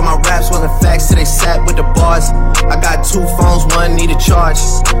dead, thought my raps wasn't facts, so they sat with the bars. I got 2 phones, one need a charge.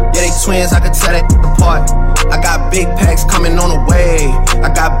 Yeah, they twins, I could tell they apart. I got big packs coming on the way.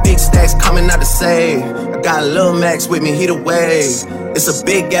 I got big stacks coming out to save. I got Lil Max with me, he the wave. It's a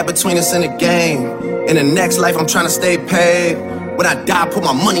big gap between us in the game. In the next life, I'm trying to stay paid. When I die, put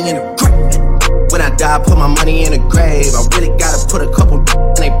my money in the grave. When I die, put my money in the grave. I really gotta put a couple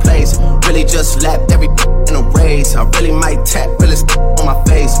in their place. Really just lapped every in a race. I really might tap really on my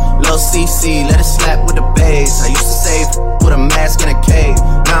face. Lil CC, let it slap with the bass. I used to save with a mask in a cave.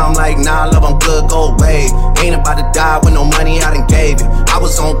 Now I'm like, nah, love, I'm good, go away. Ain't about to die with no money, I done gave it. I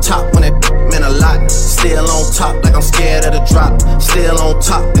was on top when it meant a lot. Still on top, like I'm scared of the drop. Still on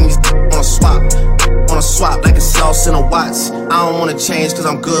top, and these wanna swap. Wanna swap like a sauce in a Watts. I don't wanna change cause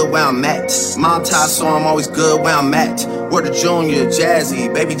I'm good where I'm at. Mom tied, so I'm always good where I'm at. Word to Junior,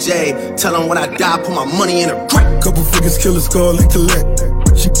 Jazzy, Baby J. Tell them when I die, put my money in a grave. Couple figures, kill a skull and collect.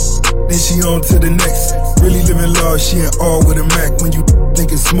 Then she on to the next. Really living large, she ain't all with a Mac. When you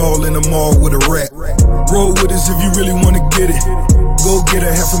thinking small in the mall with a rat. Roll with us if you really wanna get it. Go get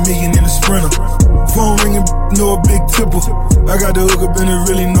a $500,000 in a Sprinter. Phone ringing, no a big tipple. I got the hook up and there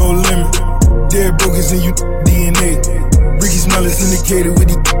really no limit. Dead brokers in you DNA. Ricky Smile is indicated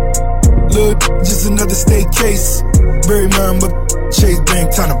with the look, just another state case. Bury mine, but Chase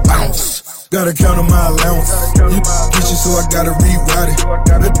Bank time to bounce. Gotta count on my allowance. You get you, so I gotta rewrite it.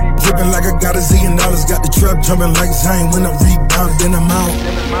 Drippin' like I got $1 zillion. Got the trap jumping like Zane when I rebound. Then I'm out,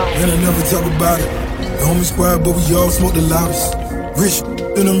 and I never talk about it. The homie squad, but we all smoke the loudest. Rich,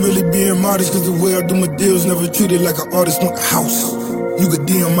 then I'm really being modest. Cause the way I do my deals, never treated like an artist want a house. You could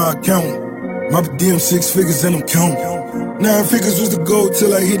DM my account. My DM 6 figures and I'm counting. 9 figures was the goal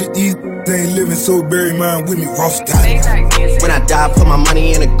till I hit it. These ain't living, so bury mine with me. Ross got it. When I die, put my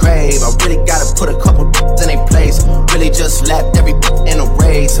money in a grave. I really gotta put a couple in their place. Really just lapped every in a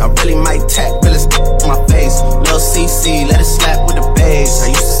race. I really might tap really on my face. Lil CC, let it slap with the bass. I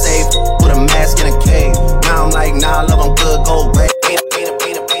used to save with a mask in a cave. Now I'm like, nah, love, I'm good, go away.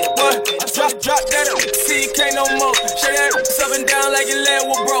 Drop that up, CK no more. Shake that up and down like your leg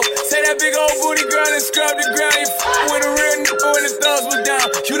was broke. Say that big old booty girl and scrub the ground. You with a real nigga when the thugs was down.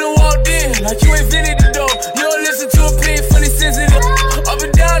 You done walked in like you invented the door. You don't listen to a pig funny sensitive. Up and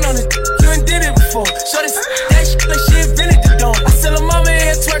down on it, you ain't did it before. Shorty that shit like she invented the door. I sell her mama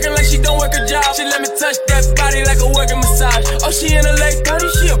in here twerking like she don't work a job. She let me touch that body like a working massage. Oh, she in her late 30s,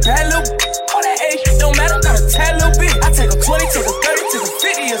 she a bad little all that age don't matter, got a tad little bit. I take a 20, take a 30, take a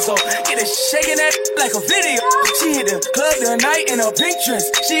 50 years old. Get it shaking that like a video. She hit the club the night in a pink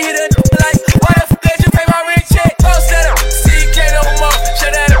dress. She hit her like, why the f*** did you pay my rent check? Post that up, CK no more.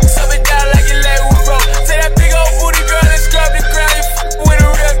 Shut that up, sub it down like your leg was broke. Say that big old booty girl and scrub the ground. You f*** with a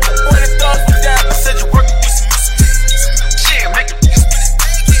real when the thugs was down. I said you working with some shit, make it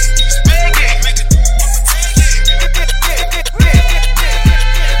spin it.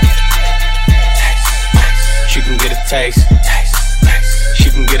 She can get a taste. She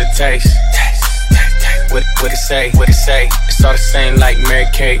can get a taste. What it say? What it say? It's all the same like Mary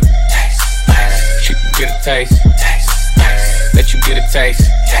Kate. She can get a taste. Let you get a taste.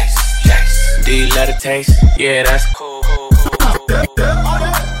 Do you let it taste? Yeah, that's cool. Two-step,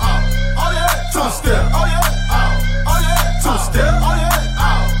 two-step, two-step,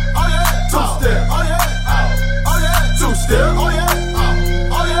 two-step,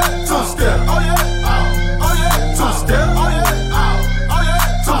 two-step,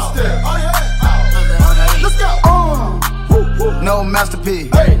 let's go. No masterpiece.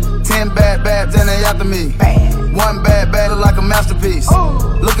 10 bad babs and they after me. One bad bad look like a masterpiece.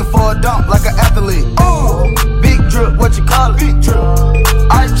 Looking for a dunk like an athlete. Big drip, what you call it? Big drip.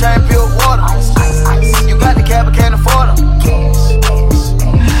 Ice chain, pure water. You got the cab, but can't afford them.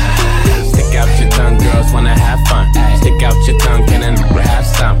 Stick out your tongue, girls wanna have fun. Stick out your tongue, can a nigga have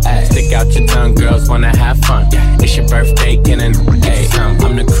some? Stick out your tongue, girls wanna have fun. It's your birthday, can a nigga get some?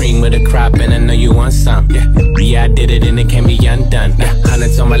 I'm the cream of the crop, and I know you want some. Yeah, I did it, and it can't be undone.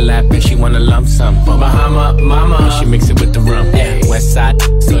 Hundreds on my lap, and she wanna lump some. Bahama, mama, she mix it with the rum. West side,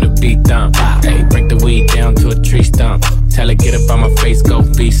 so the beat dump. Hey, break the weed down to a tree stump. Tell her get up on my face, go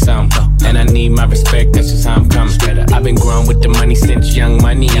be some. And I need my respect, that's just how I'm coming. I've been growing with the money since young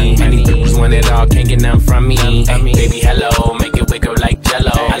money. Many people's want it all, can't get none from me. Baby, hello, make it wiggle like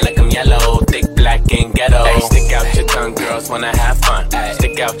jello. I like them yellow, thick, black, and ghetto. Stick out your tongue, girls wanna have fun.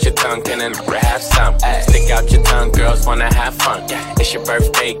 Stick out your tongue, can a have some? Stick out your tongue, girls wanna have fun. It's your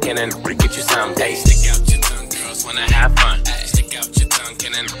birthday, can a get you some? Stick out your tongue, girls wanna have fun. Stick out your tongue,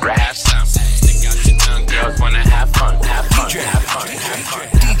 can a have some? Stick out your tongue, girls wanna have fun. Have fun, have fun, have fun.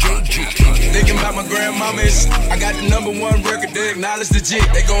 Thinking about my grandmamas. I got the #1 record, they acknowledge the jig.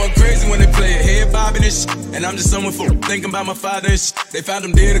 They going crazy when they play it, head bobbing and shit. And I'm just someone for thinking about my father and shit. They found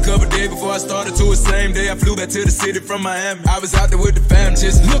him dead a couple days before I started to the same day. I flew back to the city from Miami. I was out there with the fam,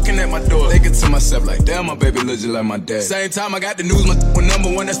 just looking at my door. Thinking to myself like, damn, my baby looks just like my dad. Same time I got the news, my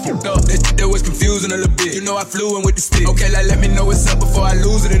 #1, that's fucked up. That shit that was confusing a little bit. You know I flew in with the stick. Okay, like let me know what's up before I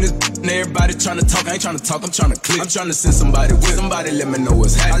lose it in this. And everybody trying to talk, I ain't trying to talk, I'm trying to click. I'm trying to send somebody with. Somebody let me know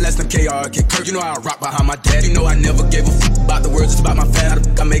what's happening. I less than KR, Kirk, you know I rock behind my dad. You know I never gave a fuck about the words, just about my fan.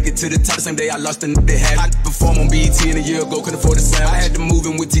 I make it to the top the same day I lost and they had. I perform on BET in a year ago, couldn't afford the sound. I had to move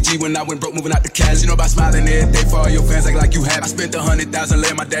in with TG when I went broke, moving out the cash. You know about smiling every day for all your fans, like you have. I spent 100,000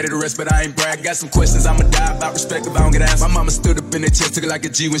 laying my daddy to rest, but I ain't brag. Got some questions, I'ma die about respect if I don't get asked. My mama stood up in the chest, took it like a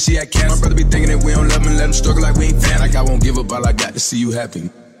G when she had cancer. My brother be thinking that we don't love him and let him struggle like we ain't fans. Like I won't give up, all I got to see you happy.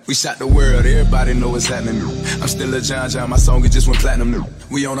 We shot the world, everybody know what's happening. I'm still a John, my song it just went platinum.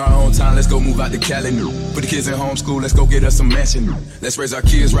 We on our own time, let's go move out the Cali. Put the kids in homeschool, let's go get us some mansion. Let's raise our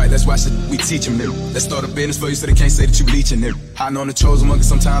kids right, let's watch it, we teach them. Let's start a business for you so they can't say that you leeching. Hiding on the chosen one, cause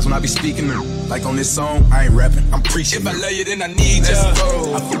sometimes when I be speaking, like on this song, I ain't rapping, I'm preaching. If I love you, then I need ya.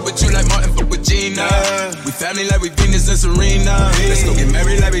 I fuck with you like Martin, fuck with Gina. We family like we Venus and Serena. Let's go get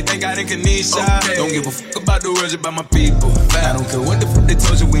married like we thank God in Kanisha. Don't give a fuck about the words about my people. I don't care what the fuck they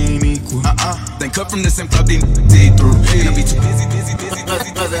told you, we ain't equal. Then cut from the same club, they dig through. And I be too busy.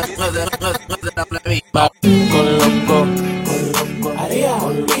 Go loco,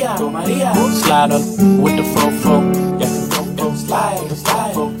 Maria, slide on with the fofo, yeah, slide,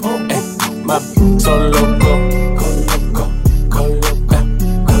 my so loco,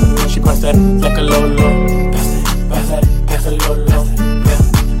 she pass that like a lolo, pass a lolo,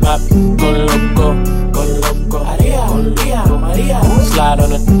 my go loco, Maria, slide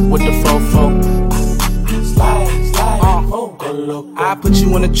on it with the fofo, slide, go loco. I put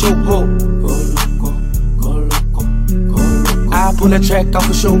you in a chokehold. I pull that track off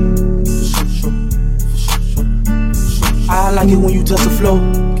a show. I like it when you touch the floor.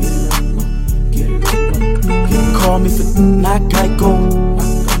 Call me for not Geico.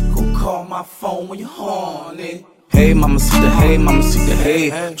 Call my phone when you're horny. Hey, mama, see the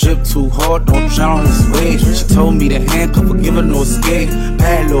hey. Drip too hard, don't drown on this wave. She told me to handcuff, forgive her, no escape.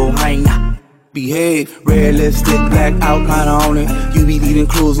 Bad little hyena. Behave, red lipstick, black outline on it. You be leaving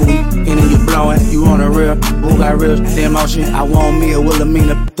clues when we in and you blowing. You on a real, who got real damn motion. I want me a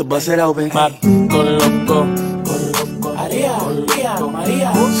Wilhelmina to bust it open. My go loco,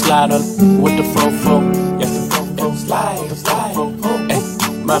 Maria, slide on with the fofo, yeah, slide,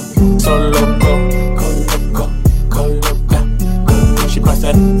 my so loco, she pass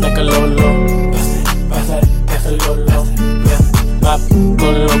that like a lolo, pass a lolo, yeah, my go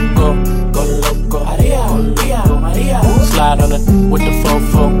loco. Maria, slide on it with the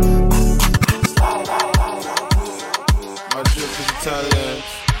fofo. My drip is Italian,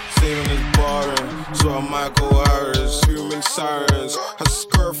 singing is boring. So I might go Irish, screaming sirens. I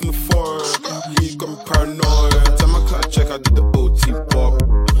skirt from the forest, he got me paranoid. Time my clock check, I did the OT pop.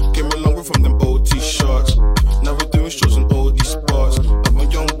 Came a long way from them OT shots. Now we're doing shows on all these spots. Like my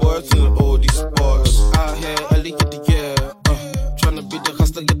young boys in the all these spots. Out here, early get the year. Tryna be the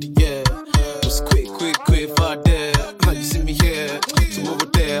hustler, get the year. Just quick, if I dare. You see me here, so over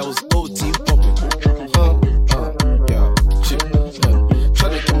there, I was OT popping. Yeah, shit,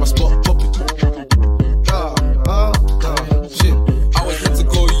 tryna get my spot popping. Shit, I was meant to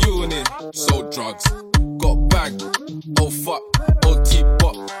go uni, sold drugs, got bagged, oh fuck, OT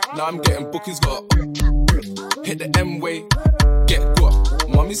pop. Now I'm getting bookings, got hit the M-way, get got.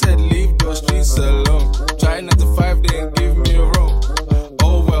 Mommy said leave the streets alone. Trying 9 to 5, they ain't give me a roll.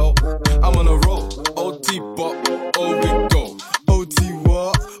 Oh well, I'm on a roll, OT pop.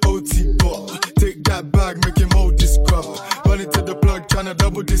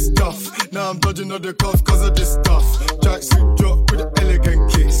 of the cuff cause of this stuff. Tracksuit drop with the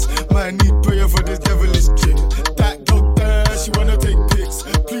elegant kicks. Might need prayer for this devilish chick. That girl there, she wanna take pics.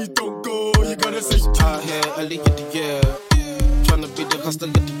 Please don't go, you gotta say out here, early in the year. Tryna be the hustler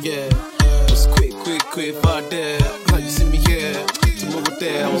of the year. Just quick, far there. How you see me here? I'm over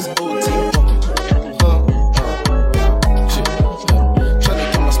there, I was OT.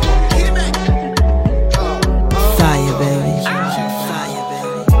 Fire, baby.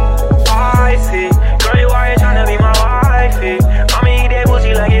 Icy, girl, you are tryna be my wifey. I'ma eat that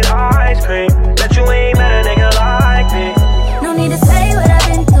pussy like it's ice cream. Bet you ain't met a nigga like me. No need to say what I've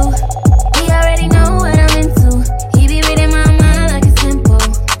been through. He already know what I'm into. He be reading my mind like it's simple.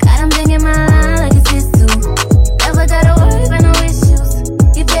 Got him thinking my line like it's his too. Never gotta worry about no issues.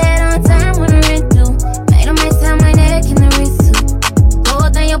 He paid on time when I rent through. Made him make time my neck in the wrist too. Go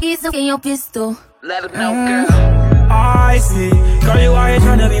down your piece in your pistol. Let him know, girl. I see, girl, you are here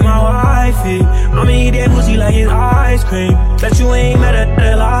tryna be my wifey. I'ma eat that pussy like it's ice cream. Bet you ain't met a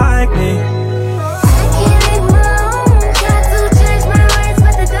nigga like me.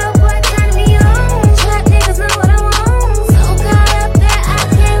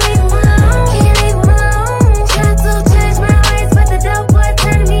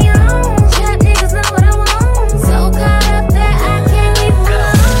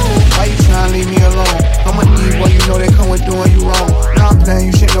 Doing you wrong. Now I'm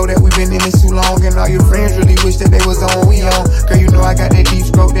playing, you should know that we've been in this too long. And all your friends really wish that they was on we on. Girl, you know I got that deep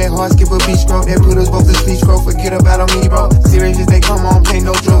stroke, that hard skip a beat stroke, that put us both to sleep stroke. Forget about on me, bro. Serious as they come on, play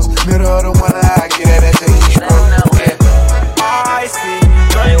no jokes. Middle of the one eye, get at that heat stroke. I see,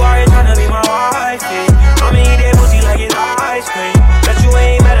 girl, you are here tryna be my wifey. I'ma eat that pussy like it's ice cream. Bet you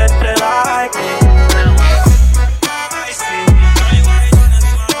ain't met a nigga like me. I see, girl, you are here tryna be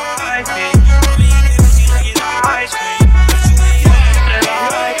my wifey. I'ma eat that pussy like it's ice cream.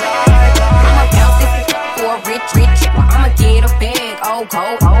 I'ma get a bag, oh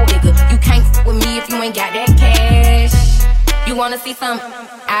cold, oh nigga. You can't f with me if you ain't got that cash. You wanna see something?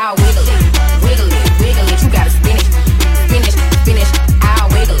 I'll wiggle it, wiggle it, wiggle it. You gotta spin it, spin it, spin it. I'll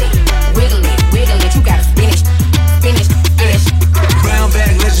wiggle it, wiggle it, wiggle it. You gotta spin it, spin it, spin it. Brown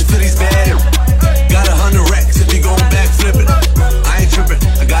bag legends for these bad. Got 100 racks if you gon' back flip it. I ain't trippin',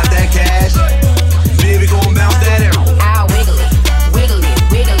 I got that cash. Baby gon' bounce that arrow. I'll wiggle it, wiggle it,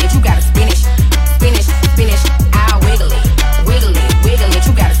 wiggle it. You gotta spin it, spin it, spin it. I'll wiggle it, wiggle it, wiggle it.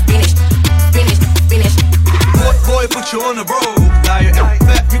 You gotta spin it, spin it, spin it. Boy, put you on the road. Now you're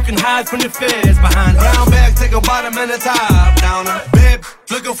fat, you can hide from the feds. Behind brown bag, take a bottom and a top. Down in bed,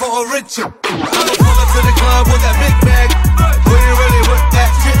 looking for a richer. I'ma pull up to the club with that big bag. Who you really with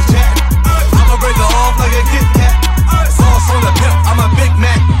that chit chat? I'ma break her off like a Kit Kat. Sauce on the pimp, I'm a Big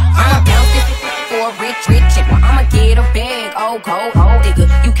Mac. I'ma bounce it for a rich chick. Well, I'ma get a bag, oh cold, oh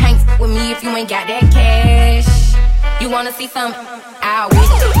nigga. You can't f with me if you ain't got that cash. You wanna see something? I'll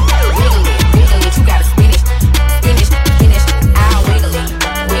wiggle it, wiggle it, wiggle it. You gotta spin it, spin it, spin it. I'll wiggle it,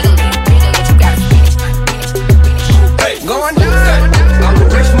 wiggle it, wiggle it. You gotta spin it, spin it, spin it. Hey, going down. I'm a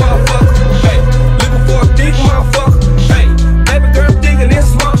rich motherfucker. Hey, looking for a big motherfucker. Hey, baby girl digging this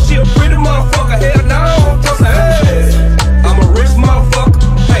small, she a pretty motherfucker. Hell no, I'm just like, hey, I'm a rich motherfucker.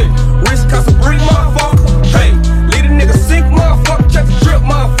 Hey, rich cost a brick motherfucker. Hey, lead a nigga sick motherfucker. Check the drip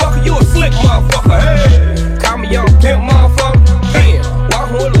motherfucker. You a slick motherfucker. Hey, call me young pimp motherfucker. Hey,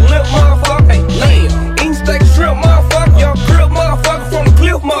 walking with a lip motherfucker. Hey, lamb, eating steak shrimp motherfucker. Young grip motherfucker from the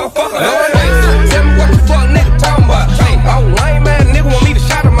cliff motherfucker. Hey, tell me what the fuck nigga talking about. Hey, oh lame man nigga want me to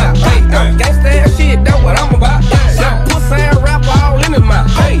shout him out. Hey, gangsta ass shit, that's what I'm about. Some pussy ass rapper all in his mouth.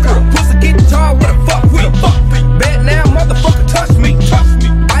 Hey, pussy get guitar, what the fuck with? Bet now motherfucker touch me,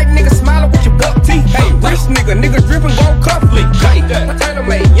 White nigga smiling with your buck teeth. Hey, rich nigga dripping gon' cuff me. Hey, tailor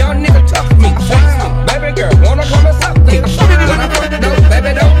made, young nigga tuck me. Baby girl, wanna come and suck me? When I fuck no,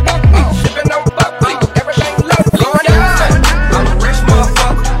 baby don't fuck me. Sippin' no fuck me, everything low. Going down, I'm a rich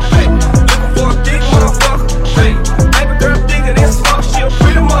motherfucker. Hey, looking for a big motherfucker. Hey, baby girl digging this smoke, she a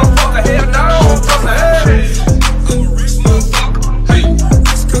pretty motherfucker. Hell no, I'm just like, hey, I'm a rich motherfucker. Hey,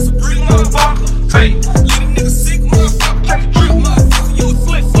 rich cause a pretty motherfucker. Hey, little nigga sick motherfucker. Catch a drip motherfucker, you a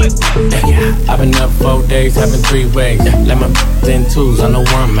flip. I've been up 4 days, having 3 ways. Let my in twos on the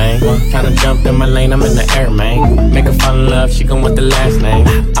one, man. Tryna jump in my lane, I'm in the air, man. Make her fall in love, she gon' want the last name.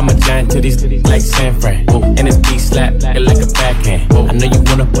 I'm a giant to these like San Fran. And this beat slap like a backhand. I know you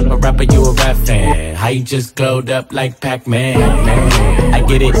wanna a rapper, you a rap fan. How you just glowed up like Pac-Man, man. I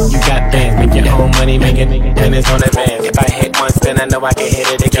get it, you got bands. Make your own money, making pennies on that van. If I hit once, then I know I can hit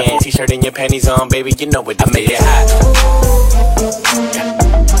it again. T-shirt and your panties on, baby, you know what I make it hot.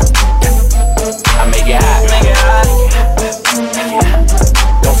 I make it hot.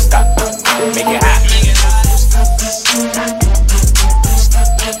 Don't stop. make it hot.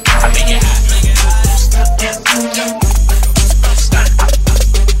 I make it hot.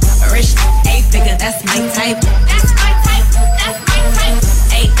 Rich, 8-figure, that's my type. That's my type. That's my type.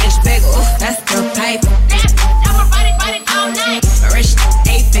 8-inch bagel, that's the pipe. I'ma ride it all night. Rich,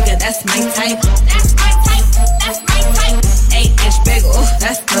 8-figure, that's my type. That's my type. That's my type. 8-inch bagel,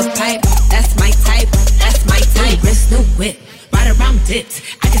 that's the pipe. That's my type. That's my type. New wrist, new whip, ride around dips.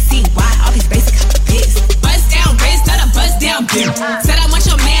 I can see why all these basic bitches. Bust down wrist, not a bust down bitch. Said I want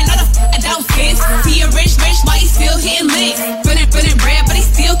your man, not a I don't fit. See a rich, why he still hitting licks? Feeling red, but he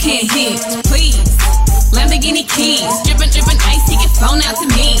still can't hit. Please, Lamborghini keys, drippin' ice, he get flown out to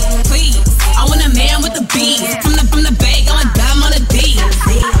me. Please, I want a man with the beats. From the bag, I'm a dime on a D.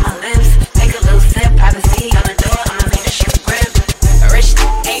 See on my lips, take a little sip, privacy on the door, I'ma make the shit grip. Rich,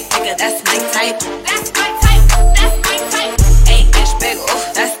 8-figure, that's my type. That's my type. That's my type. 8-inch bagel,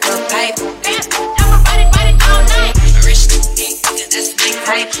 that's the pipe. I'ma ride it all night. Rich, 8-figure, that's my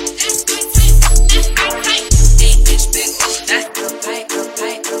type. That's my type. That's my type. 8-inch bagel, that's the pipe.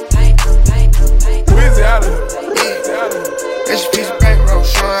 Busy out of here. That's a piece of bankroll,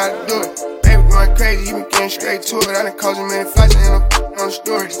 showing how to do it. Baby going crazy, he been getting straight to it. I done caused him many fights, I end up on the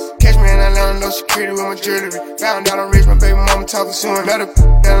stories. Catch me in Atlanta, no security with my jewelry. Found out I'm rich, my baby mama talking soon. Better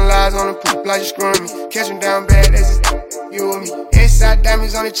telling lies on the poop like you screwing me. Catch him down bad, that's just you and me. Inside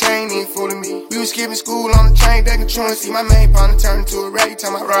diamonds on the chain, he ain't fooling me. We was skipping school on the train, they can truancy. My main partner turned into a rag,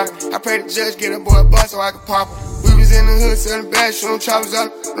 time I rock. I pray the judge get a boy a bus so I could pop him. We was in the hood selling bad, shooting choppers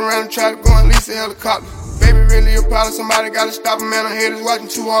out around the track, going lease a helicopter. Baby really a problem, somebody gotta stop him, man. I'm haters watching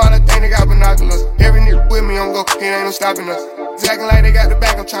too hard, I think they got binoculars. Every nigga with me on go, it ain't no stopping us. It's acting like they got the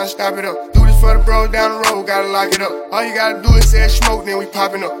back, I'm trying to stop it up. Do this for the bros down the road, gotta lock it up. All you gotta do is say smoke, then we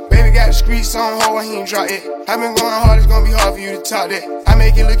popping up. Baby got the streets on hold, he ain't drop it. I been going hard, it's gonna be hard for you to talk that. I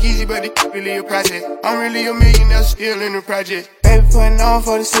make it look easy, but it really a process. I'm really a millionaire, still in the project. Baby putting on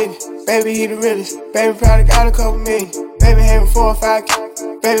for the city, baby he the realest. Baby probably got a couple million, baby having 4 or 5 kids.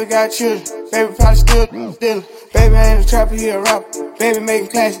 Baby got children, baby probably still stealing. Baby ain't a trapper, he a rapper. Baby making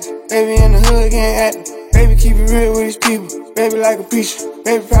classes, baby in the hood getting active. Baby keep it real with his people, baby like a preacher.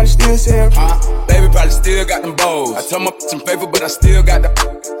 Baby probably still sell. Baby probably still got them bowls. I told my some paper, but I still got the.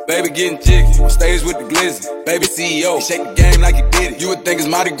 Baby getting jiggy, on stage with the glizzy. Baby CEO, he shake the game like he did it. You would think it's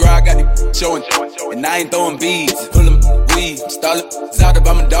Mardi Gras, I got the showing. And I ain't throwing beads, pullin' weed. Stalin' Zada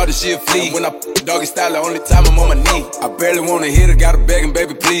by my daughter, she a flea. When I the doggy style, the only time I'm on my knee. I barely wanna hit her, gotta begging,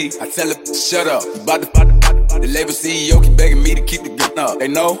 baby, please. I tell her, shut up, you bout to. The label CEO keep begging me to keep the gun up. They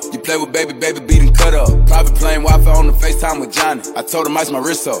know you play with baby, beat and cut up. Private plane, Wi-Fi on the FaceTime with Johnny. I told him ice my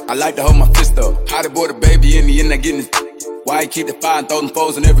wrist up. I like to hold my fist up. How they boy the baby in the end, I getting his. Why he keep the fire and throw them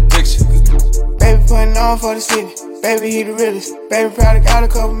foes in every picture? Baby putting on for the city, baby he the realest. Baby probably got a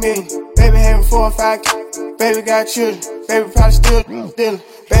couple million, baby having 4 or 5 kids. Baby got children, baby probably still stealing.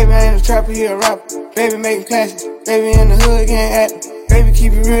 Baby ain't a trapper, he a rapper. Baby making classes, baby in the hood getting active. Baby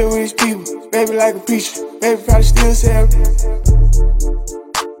keep it real with his people, baby like a preacher. Baby probably still sell.